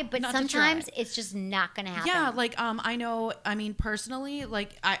try, but sometimes it's just not going to happen. Yeah, like I know. I mean, personally,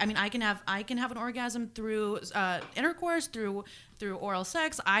 like I can have an orgasm through intercourse, through oral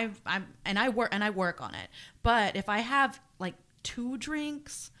sex. I work on it. But if I have like 2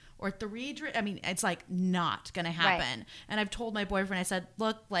 drinks or 3 drinks, I mean, it's like not gonna happen. Right. And I've told my boyfriend, I said,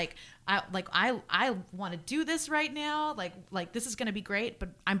 look, I want to do this right now. Like this is gonna be great, but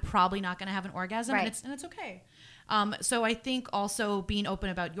I'm probably not gonna have an orgasm, right. and it's okay. So I think also being open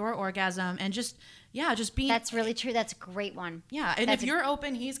about your orgasm and just being. That's really true. That's a great one. Yeah, and if you're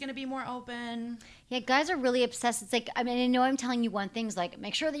open, he's gonna be more open. Yeah, guys are really obsessed. It's like, I mean, I know I'm telling you one thing, is like,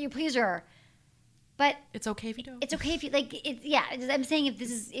 make sure that you please her. But it's okay if you don't. It's okay if you like. I'm saying if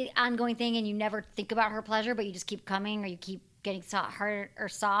this is an ongoing thing and you never think about her pleasure, but you just keep coming or you keep getting hard or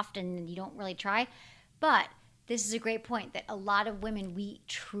soft and you don't really try. But this is a great point that a lot of women, we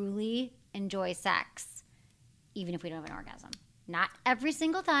truly enjoy sex, even if we don't have an orgasm. Not every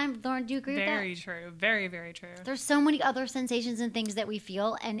single time. Lauren, do you agree with that? Very true. Very, very true. There's so many other sensations and things that we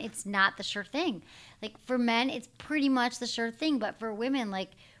feel, and it's not the sure thing. Like for men, it's pretty much the sure thing, but for women, like,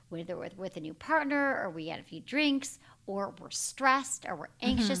 whether we're with a new partner or we had a few drinks or we're stressed or we're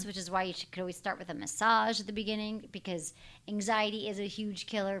anxious, which is why you could always start with a massage at the beginning, because anxiety is a huge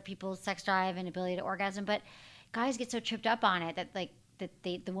killer of people's sex drive and ability to orgasm. But guys get so tripped up on it that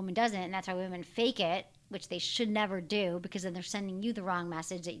the woman doesn't, and that's why women fake it, which they should never do, because then they're sending you the wrong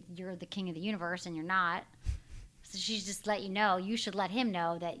message that you're the king of the universe and you're not. So she's just let you know, you should let him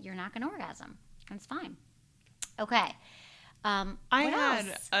know that you're not going to orgasm. And it's fine. Okay. I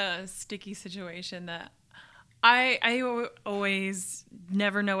had a sticky situation that I always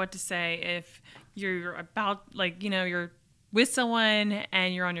never know what to say if you're about, like, you're with someone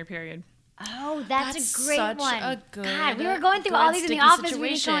and you're on your period. Oh, that's a great such one. A good, God, we were going through all these in the office. Situation. We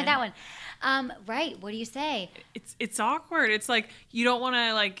didn't come with that one. Right. What do you say? It's awkward. It's like you don't want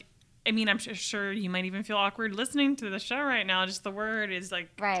to, like, I mean, I'm sure you might even feel awkward listening to the show right now. Just the word is like,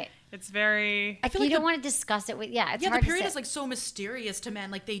 right. It's very. I feel like you don't want to discuss it with. Yeah, it's hard. The period is like so mysterious to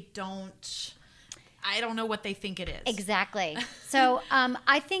men. Like they don't. I don't know what they think it is. Exactly. So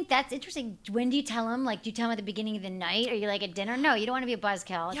I think that's interesting. When do you tell them? Like, do you tell them at the beginning of the night? Or are you like at dinner? No, you don't want to be a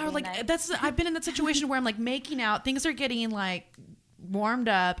buzzkill. Yeah, like I've been in that situation where I'm like making out. Things are getting like warmed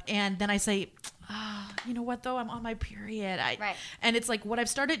up, and then I say, you know what though? I'm on my period. Right. And it's like what I've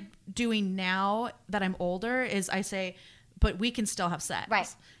started doing now that I'm older is I say, but we can still have sex. Right.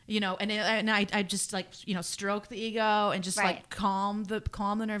 And I just like, stroke the ego and just like calm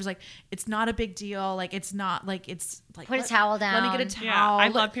the nerves. Like, it's not a big deal. Like, it's not like, it's like, put a towel down. Let me get a towel. Yeah, I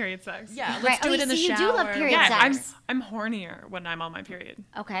love period sex. Yeah. Let's do it in the shower. You do love period sex. I'm hornier when I'm on my period.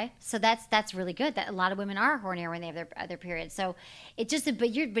 Okay. So that's really good. That a lot of women are hornier when they have their period. So it just, but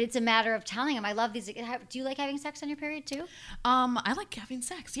it's a matter of telling them. I love these. Do you like having sex on your period too? I like having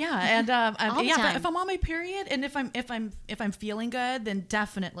sex. Yeah. And, if I'm on my period and if I'm feeling good, then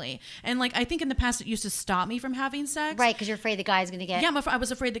definitely. And like I think in the past it used to stop me from having sex, right? Because you're afraid the guy's gonna get. Yeah, I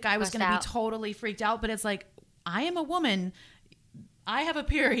was afraid the guy was gonna be totally freaked out. But it's like I am a woman. I have a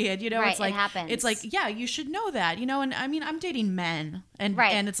period. Right, it's like it happens. It's like you should know that. And I mean I'm dating men, and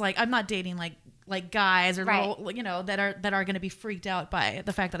it's like I'm not dating like guys or little, that are going to be freaked out by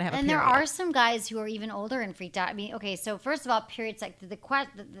the fact that I have a period. And there are some guys who are even older and freaked out. I mean, okay, so first of all, periods, like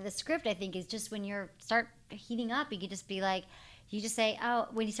the script I think is just when you start heating up, you could just be like. You just say,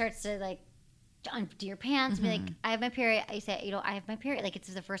 when he starts to like undo your pants, be like, I have my period. I say, I have my period. Like it's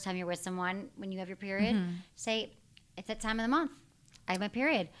the first time you're with someone when you have your period. Say, it's that time of the month. I have my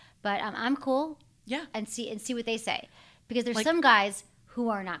period, but I'm cool. Yeah, and see what they say, because there's some guys who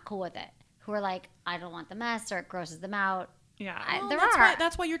are not cool with it, who are like, I don't want the mess or it grosses them out. Yeah,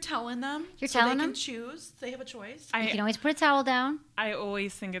 that's why you're telling them. You're telling them they can choose. They have a choice. You can always put a towel down. I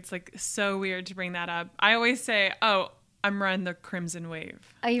always think it's like so weird to bring that up. I always say, oh. I'm riding the Crimson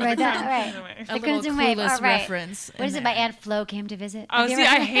Wave. Oh, you read that? Crimson Right. Wave. The A little Crimson Wave. Clueless All right. reference. What is it? My Aunt Flo came to visit. Oh, Have you see,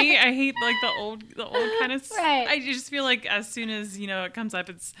 ever- I hate like the old kind of. Right. I just feel like as soon as it comes up,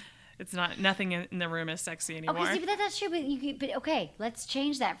 it's not nothing in the room is sexy anymore. Okay, see, but that's true. But okay, let's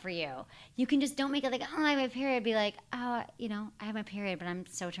change that for you. You can just don't make it like, oh, I have my period. Be like, oh, I have my period, but I'm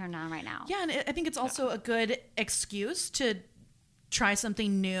so turned on right now. Yeah, and I think it's also a good excuse to try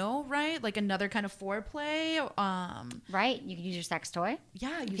something new, right? Like another kind of foreplay. Right? You could use your sex toy.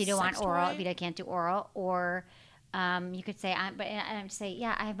 Yeah, If you don't want oral, if you can't do oral, or you could say, I'm say,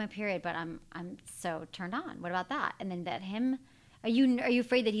 yeah, I have my period, but I'm so turned on. What about that? And then let him. Are you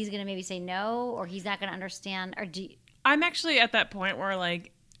afraid that he's going to maybe say no, or he's not going to understand, or do you, I'm actually at that point where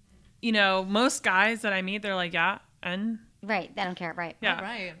like, most guys that I meet, they're like, yeah, and right? They don't care, right? yeah, Oh,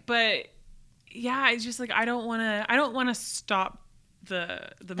 right. But yeah, it's just like I don't want to stop the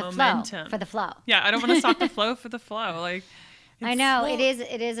momentum flow, for the flow. Yeah, I don't want to stop the flow for the flow. Like, I know it is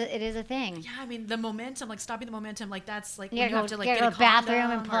a thing. Yeah, I mean the momentum, like stopping the momentum, like that's like You when gotta have to like go get to a the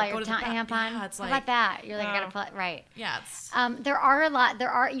bathroom and condom pull or out go your to the tampon. Yeah, it's How like about that? You're like, gotta pull it right. yeah, it's There are a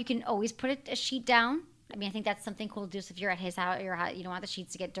lot. You can always put a sheet down. I mean, I think that's something cool to do if you're at his house, or your house, you don't want the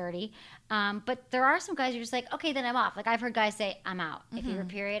sheets to get dirty. But there are some guys who are just like, okay, then I'm off. Like I've heard guys say, I'm out. If you're a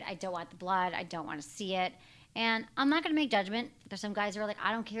period, I don't want the blood. I don't want to see it. And I'm not going to make judgment. There's some guys who are like,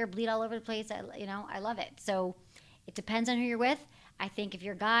 I don't care, bleed all over the place. I love it. So it depends on who you're with. I think if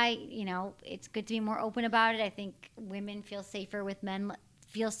you're a guy, it's good to be more open about it. I think women feel safer with men.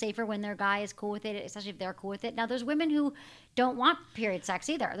 Feel safer when their guy is cool with it, especially if they're cool with it. Now, there's women who don't want period sex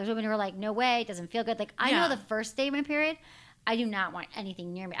either. There's women who are like, no way, it doesn't feel good. Like, I know the first day of my period, I do not want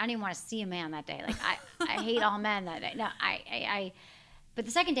anything near me. I don't even want to see a man that day. Like, I hate all men that day. No, but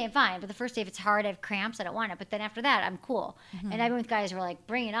the second day I'm fine. But the first day, if it's hard, I have cramps, I don't want it. But then after that, I'm cool. And I've been with guys who are like,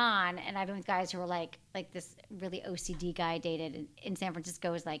 bring it on. And I've been with guys who are like this really OCD guy I dated in San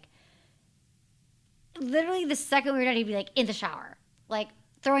Francisco was like, literally the second we were done, he'd be like in the shower. Like,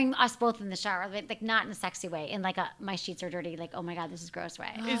 throwing us both in the shower, like not in a sexy way, in like my sheets are dirty, like, oh my God, this is gross way.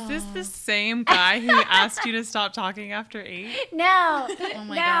 Is this the same guy who asked you to stop talking after 8? No. Oh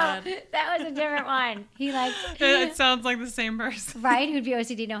my God. That was a different one. He like It sounds like the same person. right, who'd be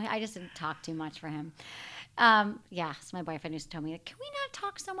OCD. No, I just didn't talk too much for him. Yeah, so my boyfriend used to tell me, like, can we not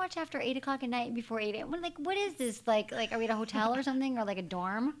talk so much after 8 o'clock at night and before 8 a.m.? Like, what is this? Like, are we at a hotel or something, or like a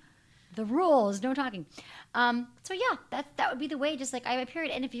dorm? The rules, no talking. So yeah, that would be the way. Just like I have a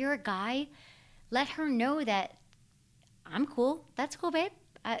period, and if you're a guy, let her know that I'm cool. That's cool, babe.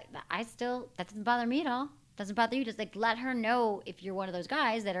 I still, that doesn't bother me at all. Doesn't bother you. Just like let her know if you're one of those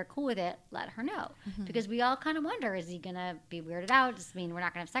guys that are cool with it. Let her know because we all kind of wonder: is he gonna be weirded out? Does this mean we're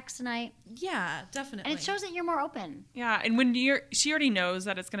not gonna have sex tonight? yeah, definitely. And it shows that you're more open. Yeah, and when she already knows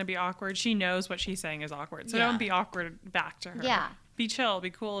that it's going to be awkward. She knows what she's saying is awkward. So Yeah. don't be awkward back to her. Yeah. Be chill. Be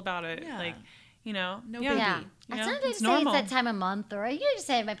cool about it. Yeah. Like, No yeah. Yeah. biggie. You know, Sometimes it's say normal. it's that time of month, or you can just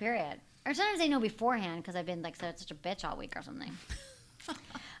say I have my period. Or sometimes they know beforehand because I've been like such a bitch all week or something.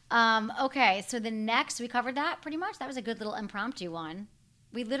 Okay, so the next, we covered that pretty much. That was a good little impromptu one.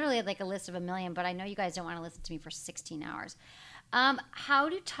 We literally had like a list of 1 million, but I know you guys don't want to listen to me for 16 hours. How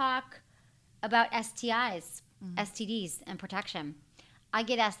to talk about STIs, STDs, and protection. I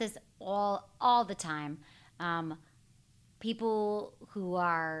get asked this all the time. People who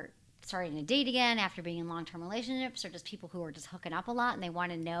are starting to date again after being in long-term relationships, or just people who are just hooking up a lot and they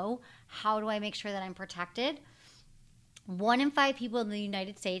want to know, how do I make sure that I'm protected? 1 in 5 people in the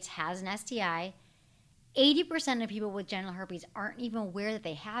United States has an STI. 80% of people with genital herpes aren't even aware that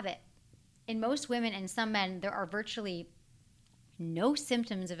they have it. In most women and some men, there are virtually no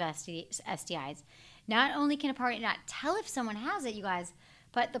symptoms of STIs. Not only can a party not tell if someone has it, you guys,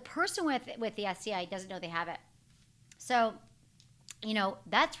 but the person with the STI doesn't know they have it. So,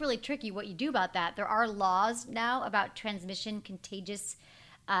 that's really tricky what you do about that. There are laws now about contagious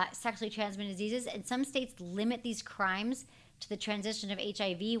sexually transmitted diseases, and some states limit these crimes to the transition of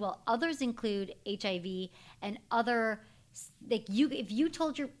HIV, while others include HIV and other, like if you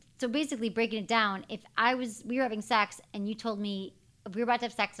told so basically breaking it down, if we were having sex and you told me, if we were about to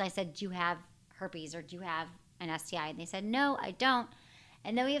have sex and I said, do you have herpes or do you have an STI? And they said, no, I don't.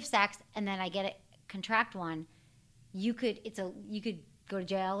 And then we have sex and then I contract one, you could go to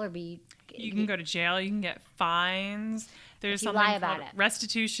jail or You can go to jail. You can get fines. There's if you something lie about called it.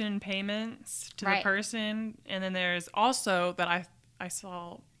 restitution payments to Right. the person, and then there's also that I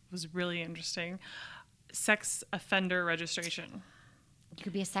saw was really interesting, sex offender registration. You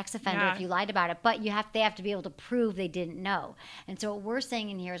could be a sex offender Yeah. if you lied about it, but they have to be able to prove they didn't know. And so what we're saying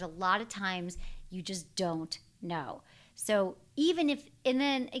in here is a lot of times you just don't know. So even if, and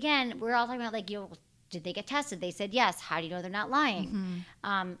then again, we're all talking about did they get tested? They said yes. How do you know they're not lying?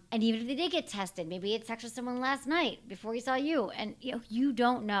 And even if they did get tested, maybe they had sex with someone last night before he saw you, and you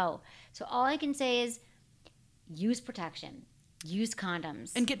don't know. So all I can say is use protection, use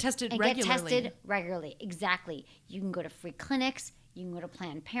condoms, and get tested and regularly. Get tested regularly. Exactly. You can go to free clinics. You can go to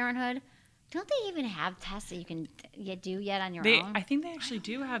Planned Parenthood. Don't they even have tests that you can do yet on your own? I think they actually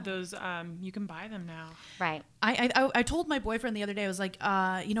do have those. You can buy them now. Right. I told my boyfriend the other day, I was like,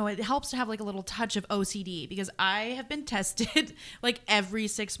 it helps to have like a little touch of OCD because I have been tested like every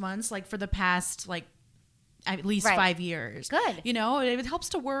 6 months, like for the past like at least 5 years. Good. It helps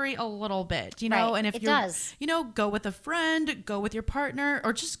to worry a little bit, and if it you're, does. Go with a friend, go with your partner,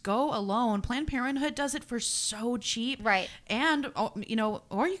 or just go alone. Planned Parenthood does it for so cheap. Right. And,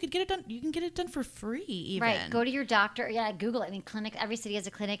 or you could get it done. You can get it done for free even. Right. Go to your doctor. Yeah. Google it. I mean, clinic, every city has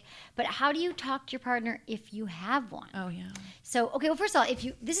a clinic, but how do you talk to your partner if you have one? Oh yeah. So, okay. Well, first of all,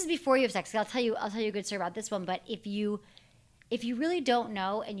 this is before you have sex. I'll tell you a good story about this one, but if you really don't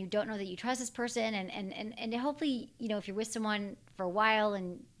know and you don't know that you trust this person and hopefully, if you're with someone for a while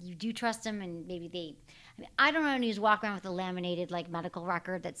and you do trust them and maybe I don't know anyone who's walk around with a laminated like medical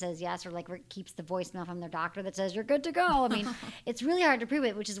record that says yes or like keeps the voicemail from their doctor that says you're good to go. I mean, it's really hard to prove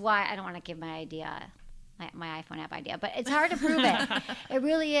it, which is why I don't want to give my iPhone app idea, but it's hard to prove it. It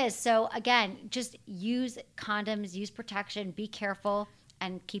really is. So again, just use condoms, use protection, be careful,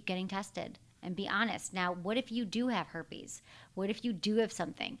 and keep getting tested. And be honest. Now, what if you do have herpes? What if you do have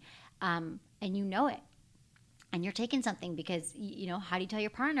something and you know it? And you're taking something because, how do you tell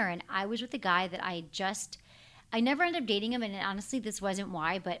your partner? And I was with a guy that I never ended up dating him. And honestly, this wasn't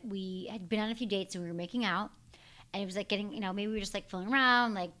why, but we had been on a few dates and we were making out. And it was like getting, maybe we were just like fooling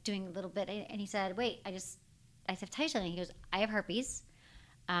around, like doing a little bit. And he said, wait, I have to tell you something. He goes, I have herpes.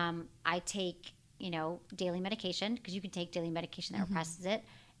 I take, daily medication because you can take daily medication that represses it.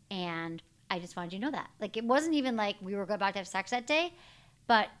 And I just wanted you to know that. Like, it wasn't even like we were about to have sex that day,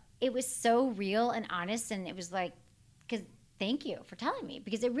 but it was so real and honest. And it was like, because thank you for telling me,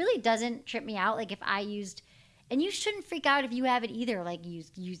 because it really doesn't trip me out. Like if I used, and you shouldn't freak out if you have it either. Like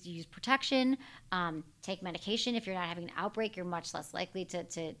use protection, take medication. If you're not having an outbreak, you're much less likely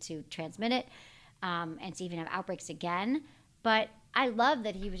to transmit it and to even have outbreaks again. But I love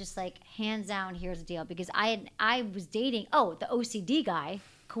that he was just like, hands down, here's the deal. Because I was dating, the OCD guy.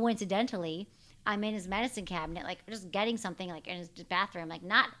 Coincidentally, I'm in his medicine cabinet, like just getting something like in his bathroom, like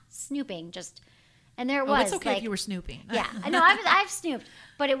not snooping, and there it was. It's okay if you were snooping. Yeah, I know I've snooped,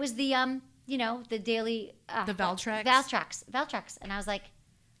 but it was the the daily the Valtrex, and I was like,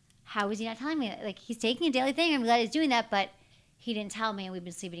 how is he not telling me? Like he's taking a daily thing. I'm glad he's doing that, but he didn't tell me, and we've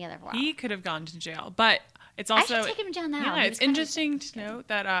been sleeping together for a while. He could have gone to jail, but it's also I should take him to jail now. Yeah, it's interesting to note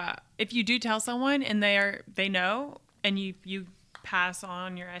that if you do tell someone and they know, and you pass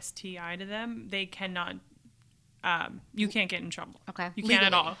on your STI to them, they cannot, you can't get in trouble. Okay. You can't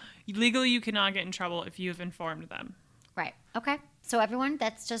at all. Legally, you cannot get in trouble if you've informed them. Right. Okay. So everyone,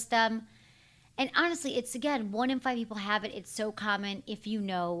 that's just, and honestly, it's again, 1 in 5 people have it. It's so common. If you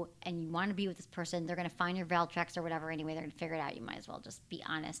know and you want to be with this person, they're going to find your Valtrex or whatever anyway. They're going to figure it out. You might as well just be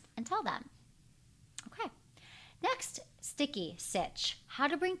honest and tell them. Okay. Next, sticky sitch. How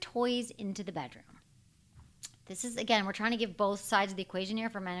to bring toys into the bedroom. This is, again, we're trying to give both sides of the equation here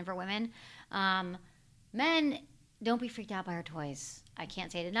for men and for women. Men, don't be freaked out by our toys. I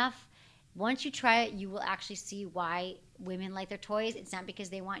can't say it enough. Once you try it, you will actually see why women like their toys. It's not because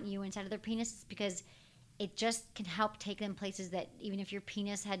they want you inside of their penis. It's because it just can help take them places that even if your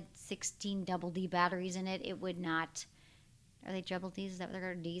penis had 16 double D batteries in it, it would not. Are they double D's? Is that what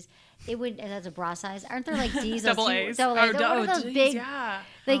they're called? D's? It would, as a bra size. Aren't there like D's? Double A's. Double A's. Those G's, big. Yeah.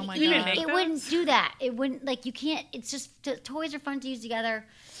 Like, oh my God. It those? wouldn't do that. It wouldn't, like, you can't, it's just, toys are fun to use together.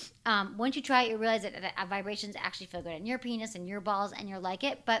 Once you try it, you realize that vibrations actually feel good in your penis and your balls and you're like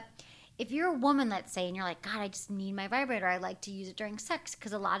it. But if you're a woman, let's say, and you're like, God, I just need my vibrator. I like to use it during sex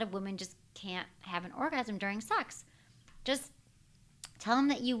because a lot of women just can't have an orgasm during sex. Just tell them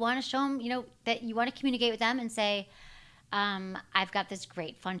that you want to show them, that you want to communicate with them and say, I've got this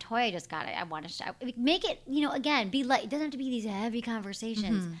great fun toy. I just got it. I want to show. Make it, again, be light. It doesn't have to be these heavy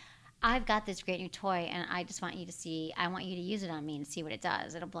conversations. Mm-hmm. I've got this great new toy, and I just want you to see. I want you to use it on me and see what it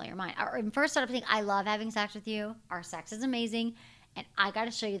does. It'll blow your mind. Or first start up think, I love having sex with you. Our sex is amazing, and I got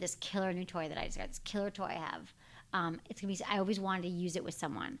to show you this killer new toy that I just got. This killer toy I have. It's gonna be. I always wanted to use it with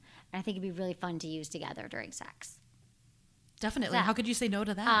someone, and I think it'd be really fun to use together during sex. Definitely. How could you say no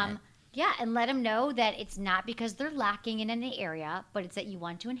to that? Yeah, and let them know that it's not because they're lacking in any area, but it's that you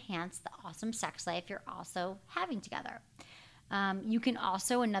want to enhance the awesome sex life you're also having together. You can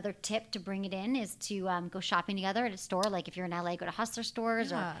also, another tip to bring it in is to go shopping together at a store. Like if you're in LA, go to Hustler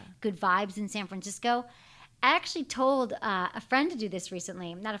stores or Good Vibes in San Francisco. I actually told a friend to do this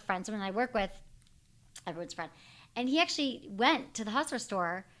recently. Not a friend, someone I work with, everyone's friend. And he actually went to the Hustler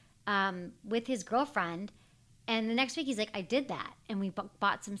store with his girlfriend. And the next week he's like, I did that. And we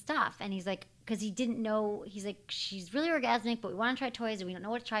bought some stuff. And he's like, because he didn't know, he's like, she's really orgasmic, but we want to try toys and we don't know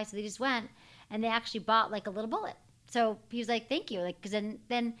what to try. So they just went and they actually bought like a little bullet. So he was like, thank you. Like, because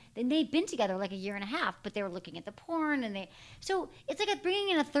then they'd been together like a year and a half, but they were looking at the porn so it's like bringing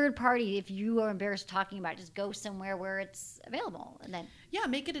in a third party. If you are embarrassed talking about it, just go somewhere where it's available. And then,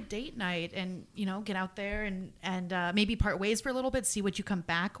 make it a date night and, get out there and maybe part ways for a little bit, see what you come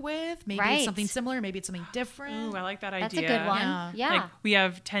back with. Maybe it's something similar. Maybe it's something different. Ooh, I like that That's idea. a good one. Yeah. Like we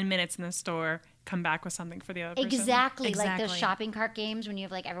have 10 minutes in the store. Come back with something for the other person. Exactly. Like those shopping cart games when you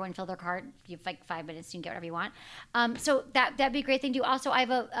have like everyone fill their cart. You have like 5 minutes, you can get whatever you want. So that'd be a great thing to do. Also, I have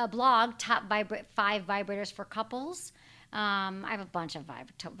a blog, Top 5 Vibrators for Couples. I have a bunch of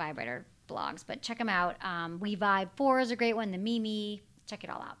vibrator blogs, but check them out. We Vibe 4 is a great one. The Mimi, check it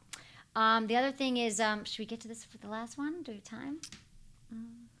all out. The other thing is, should we get to this for the last one? Do we have time?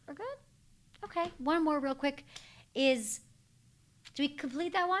 We're good? Okay. One more real quick is, do we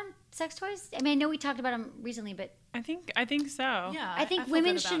complete that one? Sex toys? I mean, I know we talked about them recently, but I think so. Yeah, I think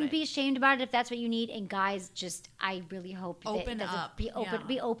women shouldn't be ashamed about it if that's what you need, and guys, just I really hope open that up. Be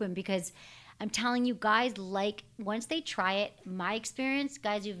open because I'm telling you, guys, like once they try it, my experience,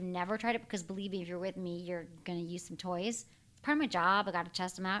 guys who've never tried it, because believe me, if you're with me, you're gonna use some toys. It's part of my job. I got to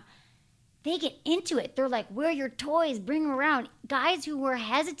test them out. They get into it. They're like, "Where are your toys? Bring them around." Guys who were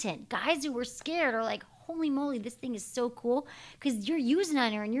hesitant, guys who were scared, are like, holy moly, this thing is so cool because you're using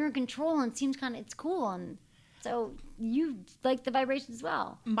on her and you're in control and it seems it's cool, and so you like the vibration as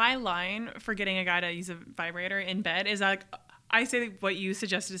well. My line for getting a guy to use a vibrator in bed is like, I say what you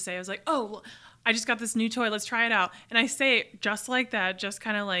suggested to say. I was like, oh, I just got this new toy, let's try it out. And I say it just like that, just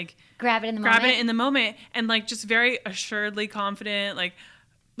kind of like grab it in the moment and like just very assuredly confident, like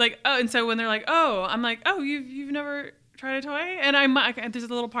oh. And so when they're like, oh, I'm like, oh, you've never tried a toy? And there's a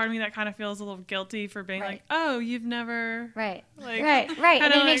little part of me that kind of feels a little guilty for being like, oh, you've never, right.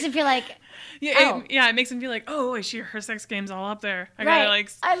 And it makes them feel like, it makes them feel like, oh, her sex game's all up there. I gotta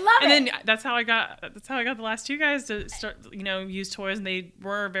I love it. And then that's how I got the last two guys to start, use toys, and they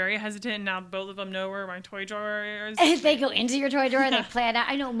were very hesitant. And now both of them know where my toy drawer is. They go into your toy drawer and they plan out.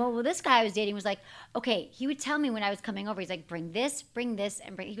 I know. Well, this guy I was dating was like, okay, he would tell me when I was coming over, he's like, bring this,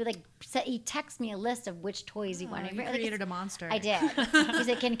 and bring. He would he texts me a list of which toys he wanted. You created a monster. I did. He's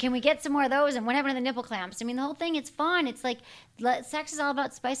like, can we get some more of those? And what happened to the nipple clamps? I mean, the whole thing, it's fun. It's like, sex is all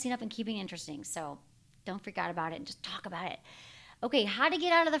about spicing up and keeping it interesting. So don't freak out about it and just talk about it. Okay, how to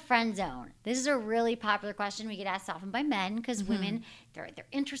get out of the friend zone. This is a really popular question. We get asked often by men because women, they're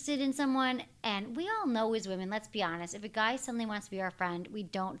interested in someone. And we all know as women, let's be honest, if a guy suddenly wants to be our friend, we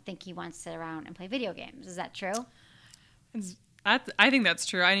don't think he wants to sit around and play video games. Is that true? I think that's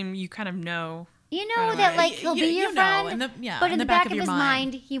true. I mean, you kind of know. You know that like he'll be your friend, but in the back of his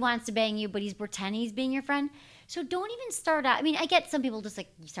mind, he wants to bang you, but he's pretending he's being your friend. So don't even start out. I mean, I get some people just like,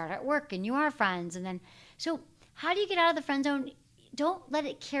 you start at work and you are friends. And then, so how do you get out of the friend zone? Don't let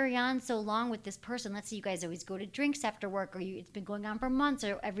it carry on so long with this person. Let's say you guys always go to drinks after work, or it's been going on for months,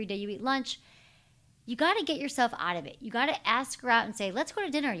 or every day you eat lunch. You got to get yourself out of it. You got to ask her out and say, let's go to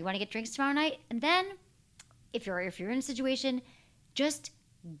dinner. You want to get drinks tomorrow night? And then if you're in a situation, just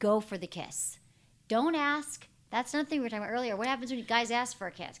go for the kiss. Don't ask. That's another thing we were talking about earlier. What happens when you guys ask for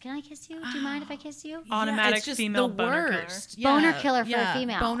a kiss? Can I kiss you? Do you mind if I kiss you? Automatic it's just female the boner worst. killer. Boner killer for a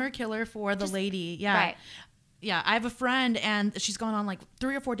female. Boner killer for the lady. Yeah. Right. Yeah, I have a friend and she's gone on like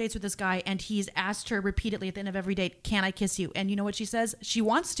 3 or 4 dates with this guy, and he's asked her repeatedly at the end of every date, can I kiss you? And you know what she says? She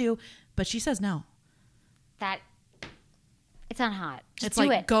wants to, but she says no. It's not hot. Just it's do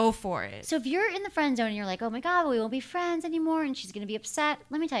like, it. go for it. So if you're in the friend zone and you're like, oh my God, we won't be friends anymore, and she's going to be upset,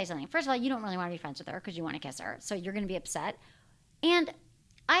 let me tell you something. First of all, you don't really want to be friends with her because you want to kiss her. So you're going to be upset. And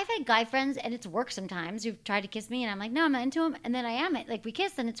I've had guy friends, and it's work sometimes, who've tried to kiss me, and I'm like, no, I'm not into him. And then I am. Like, we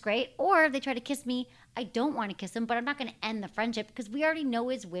kiss, and it's great. Or they try to kiss me. I don't want to kiss them, but I'm not going to end the friendship because we already know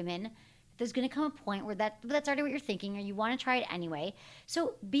as women there's going to come a point where that's already what you're thinking, or you want to try it anyway.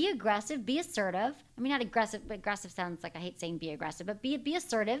 So be aggressive, be assertive. I mean, not aggressive, but aggressive sounds like I hate saying be aggressive, but be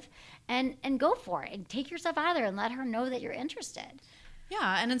assertive and go for it and take yourself out of there and let her know that you're interested.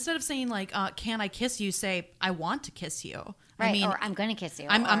 Yeah, and instead of saying like, can I kiss you, say, I want to kiss you. Right. I mean, or I'm going to kiss you.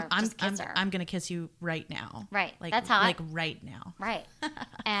 I'm I'm going to kiss you right now. Right. Like, That's hot. Like right now. Right.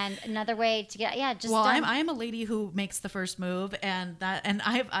 And another way to get, just. Well, I am a lady who makes the first move, and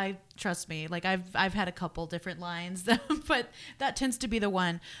I trust me. Like I've had a couple different lines, but that tends to be the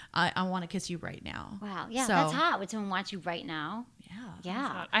one. I want to kiss you right now. Wow. Yeah. So, that's hot when someone wants you right now.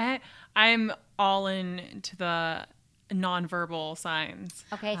 Yeah. Yeah. I'm all into the nonverbal signs.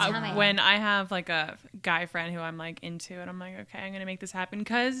 Okay, tell me. When I have like a guy friend who I'm like into, and I'm like, okay, I'm gonna make this happen,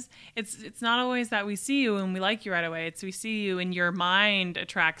 because it's not always that we see you and we like you right away. It's we see you and your mind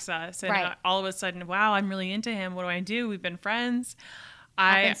attracts us, and Right. all of a sudden, wow, I'm really into him. What do I do? We've been friends.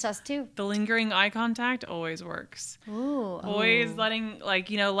 Happens to us too. The lingering eye contact always works. Ooh. Always letting,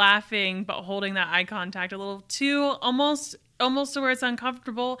 like, laughing, but holding that eye contact a little too, almost to where it's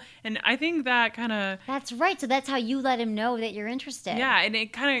uncomfortable. And I think that kind of... That's right. So that's how you let him know that you're interested. Yeah, and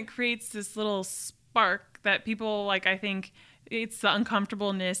it kind of creates this little spark that people, like, I think it's the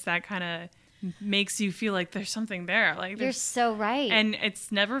uncomfortableness that kind of makes you feel like there's something there. Like, You're so right. And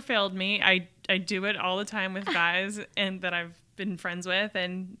it's never failed me. I do it all the time with guys and that I've been friends with,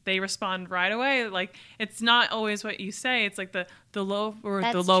 and they respond right away. Like, it's not always what you say. It's like the low or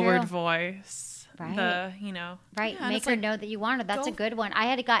That's the lowered true. voice. Right. Right. Yeah, Make her know that you want her. That's a good one. I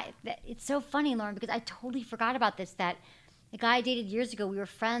had a guy. It's so funny, Lauren, because I totally forgot about this. That the guy I dated years ago, we were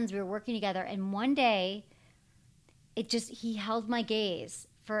friends, we were working together, and one day, he held my gaze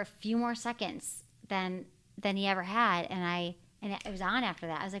for a few more seconds than he ever had, and it was on after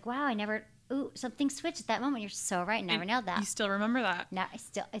that. I was like, wow, something switched at that moment. You're so right. Never nailed that. You still remember that? No,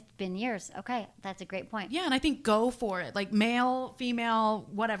 it's been years. Okay, that's a great point. Yeah, and I think go for it. Like male, female,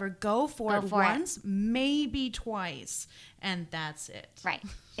 whatever. Go for it once, maybe twice, and that's it. Right.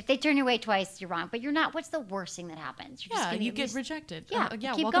 If they turn your way twice, you're wrong. But you're not. What's the worst thing that happens? You get rejected. Yeah,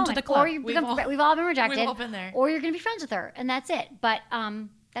 yeah. Keep Welcome going. to the club. Or we've all been rejected. We've all been there. Or you're going to be friends with her, and that's it. But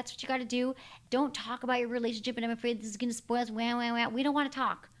that's what you got to do. Don't talk about your relationship, and I'm afraid this is going to spoil us. Wah, wah, wah. We don't want to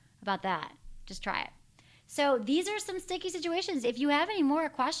talk about that. Just try it. So these are some sticky situations. If you have any more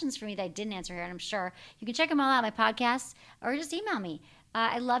questions for me that I didn't answer here, and I'm sure you can check them all out on my podcast or just email me.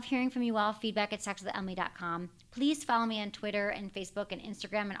 I love hearing from you all. Feedback at sexwithemily.com. Please follow me on Twitter and Facebook and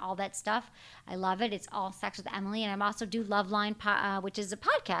Instagram and all that stuff. I love it. It's all Sex with Emily. And I also do Loveline, which is a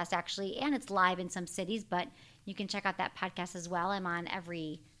podcast, actually, and it's live in some cities, but you can check out that podcast as well. I'm on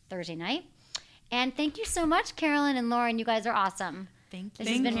every Thursday night. And thank you so much, Carolyn and Lauren. You guys are awesome. Thank you. This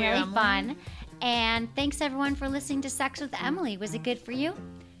has been really fun. And thanks, everyone, for listening to Sex with Emily. Was it good for you?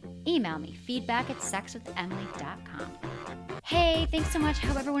 Email me, feedback at sexwithemily.com. Hey, thanks so much.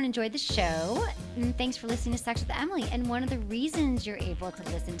 Hope everyone enjoyed the show. And thanks for listening to Sex with Emily. And one of the reasons you're able to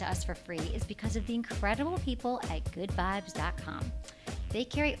listen to us for free is because of the incredible people at goodvibes.com. They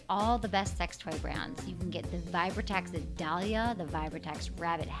carry all the best sex toy brands. You can get the Vibratex Dahlia, the Vibratex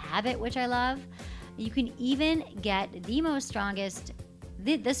Rabbit Habit, which I love. You can even get the strongest,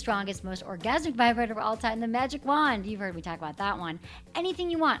 most orgasmic vibrator of all time, the Magic Wand. You've heard me talk about that one. Anything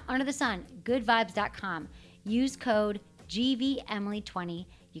you want under the sun, goodvibes.com. Use code GVEmily20.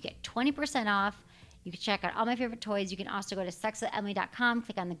 You get 20% off. You can check out all my favorite toys. You can also go to sexwithemily.com,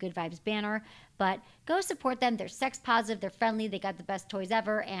 click on the Good Vibes banner. But go support them. They're sex positive. They're friendly. They got the best toys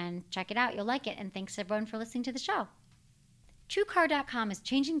ever. And check it out. You'll like it. And thanks, everyone, for listening to the show. TrueCar.com is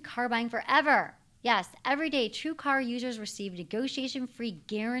changing car buying forever. Yes, every day, TrueCar users receive negotiation-free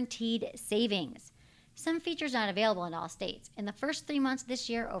guaranteed savings. Some features not available in all states. In the first 3 months of this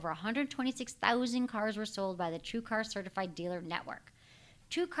year, over 126,000 cars were sold by the TrueCar Certified Dealer Network.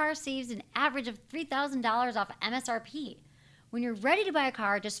 TrueCar saves an average of $3,000 off MSRP. When you're ready to buy a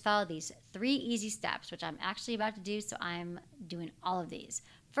car, just follow these 3 easy steps, which I'm actually about to do, so I'm doing all of these.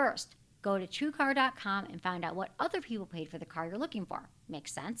 First, go to TrueCar.com and find out what other people paid for the car you're looking for.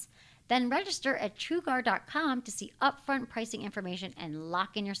 Makes sense. Then register at TrueCar.com to see upfront pricing information and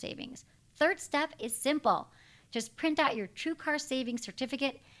lock in your savings. Third step is simple. Just print out your TrueCar Savings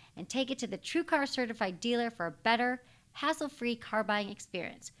Certificate and take it to the TrueCar Certified Dealer for a better, hassle-free car buying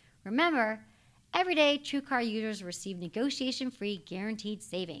experience. Remember, every day TrueCar users receive negotiation-free guaranteed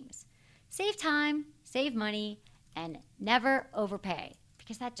savings. Save time, save money, and never overpay,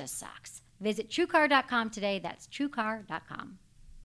 because that just sucks. Visit TrueCar.com today. That's TrueCar.com.